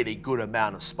really good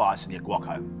amount of spice in your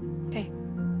guaco. Okay.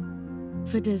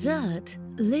 For dessert,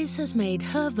 Liz has made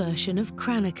her version of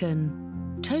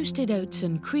Kranaken, toasted oats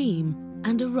and cream,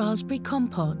 and a raspberry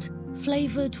compote,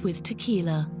 flavoured with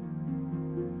tequila.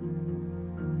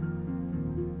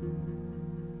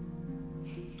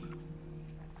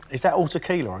 Is that all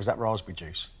tequila or is that raspberry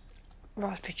juice?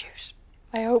 Raspberry juice.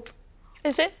 I hope.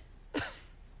 Is it?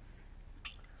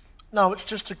 No, it's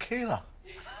just tequila.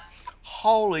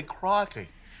 Holy crikey.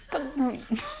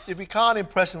 If you can't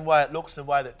impress in the way it looks and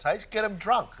the way that it tastes, get them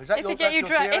drunk. Is that If your, I get you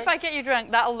drunk, theory? if I get you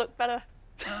drunk, that'll look better.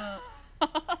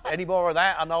 Any more of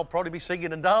that and I'll probably be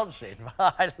singing and dancing.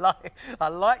 I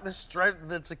like the strength of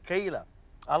the tequila.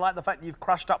 I like the fact that you've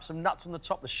crushed up some nuts on the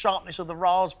top, the sharpness of the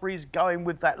raspberries going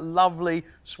with that lovely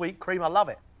sweet cream. I love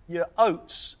it. Your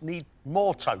oats need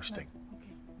more toasting.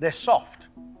 They're soft,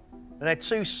 and they're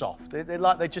too soft. They're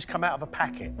like they just come out of a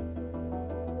packet.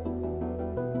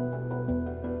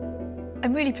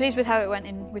 I'm really pleased with how it went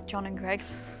in with John and Greg.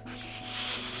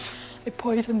 I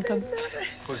poisoned them.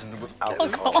 Poisoned them with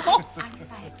alcohol. I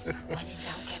said, when in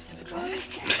doubt, get them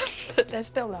drunk. But they're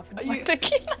still loving my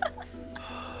tequila.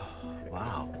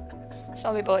 Wow.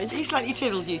 Sorry, boys. He slightly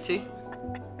tiddled you two.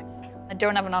 I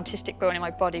don't have an artistic bone in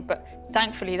my body, but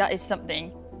thankfully that is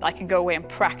something that I can go away and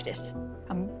practice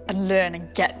and learn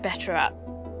and get better at.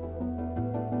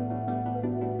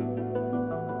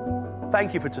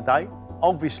 Thank you for today.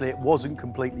 Obviously, it wasn't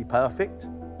completely perfect.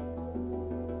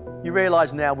 You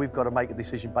realise now we've got to make a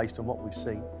decision based on what we've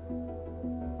seen.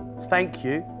 Thank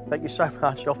you. Thank you so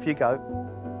much. Off you go.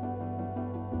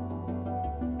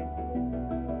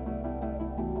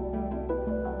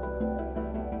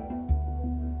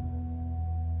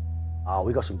 Oh,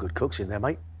 we got some good cooks in there,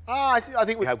 mate. I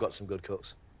think we have got some good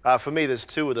cooks. For me, there's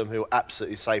 2 of them who are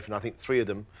absolutely safe, and I think 3 of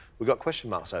them we've got question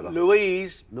marks over.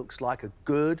 Louise looks like a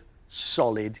good,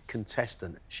 solid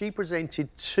contestant. She presented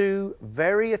 2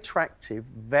 very attractive,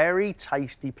 very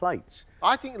tasty plates.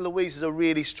 I think Louise is a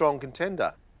really strong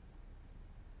contender.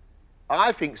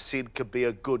 I think Sid could be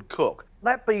a good cook.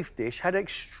 That beef dish had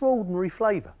extraordinary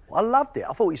flavour. I loved it.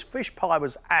 I thought his fish pie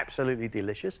was absolutely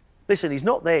delicious. Listen, he's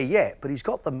not there yet, but he's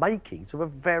got the makings of a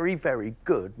very, very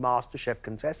good MasterChef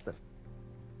contestant.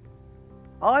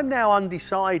 I'm now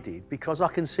undecided because I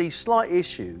can see slight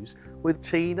issues with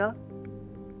Tina,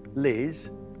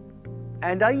 Liz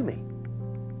and Amy.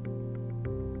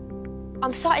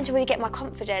 I'm starting to really get my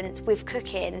confidence with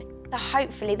cooking. So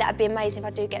hopefully that'd be amazing if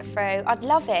I do get through. I'd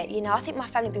love it, you know. I think my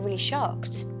family would be really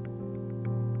shocked.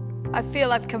 I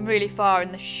feel I've come really far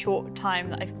in the short time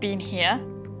that I've been here,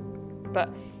 but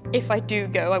if I do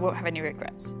go, I won't have any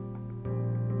regrets.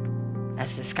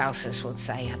 As the Scousers would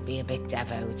say, I'd be a bit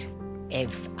devoed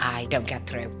if I don't get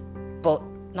through. But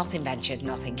nothing ventured,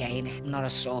 nothing gained. I'm not a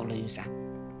sore loser.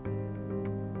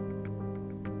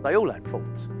 They all had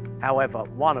faults. However,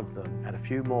 one of them had a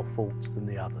few more faults than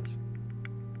the others.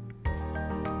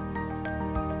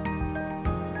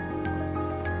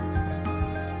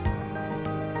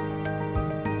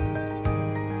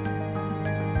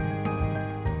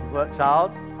 You've worked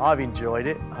hard. I've enjoyed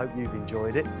it. I hope you've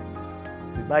enjoyed it.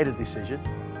 We've made a decision.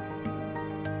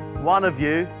 One of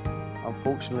you,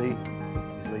 unfortunately,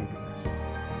 is leaving us.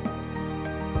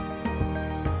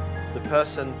 The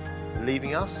person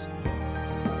leaving us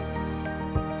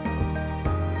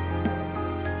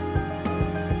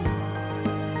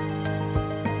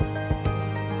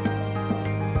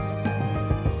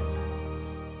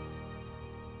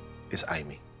is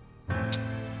Amy.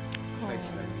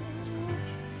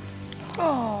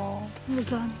 Oh, well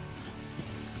done.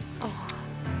 Oh.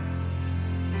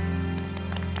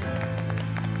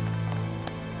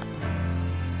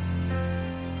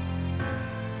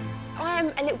 I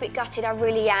am a little bit gutted, I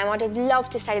really am. I'd have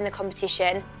loved to stay in the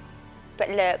competition. But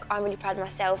look, I'm really proud of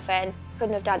myself and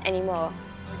couldn't have done any more.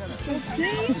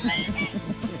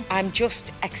 I'm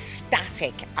just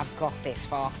ecstatic I've got this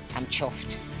far. I'm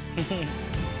chuffed.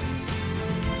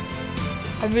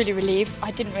 I'm really relieved. I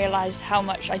didn't realise how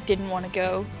much I didn't want to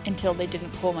go until they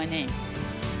didn't call my name.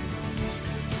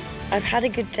 I've had a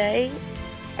good day.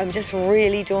 I'm just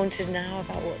really daunted now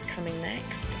about what's coming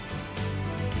next.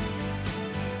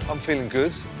 I'm feeling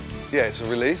good. Yeah, it's a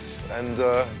relief, and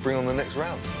bring on the next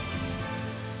round.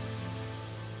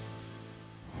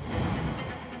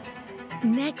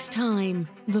 Next time,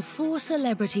 the 4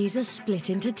 celebrities are split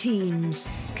into teams.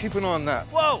 Keep an eye on that.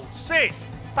 Whoa, sit!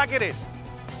 Back it in.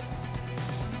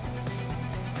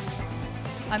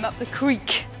 I'm up the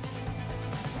creek.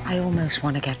 I almost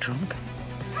want to get drunk.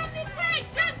 Come this way!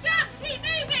 Jump, jump! Keep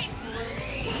moving!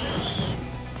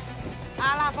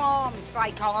 I'll have arms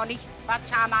like Arnie by the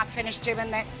time I've finished doing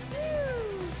this.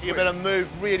 You better move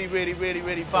really, really, really,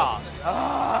 really fast.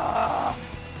 Ah!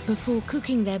 Before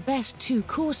cooking their best 2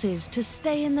 courses to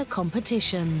stay in the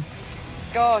competition.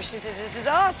 Gosh, this is a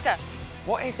disaster.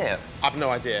 What is it? I've no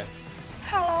idea.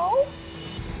 Hello.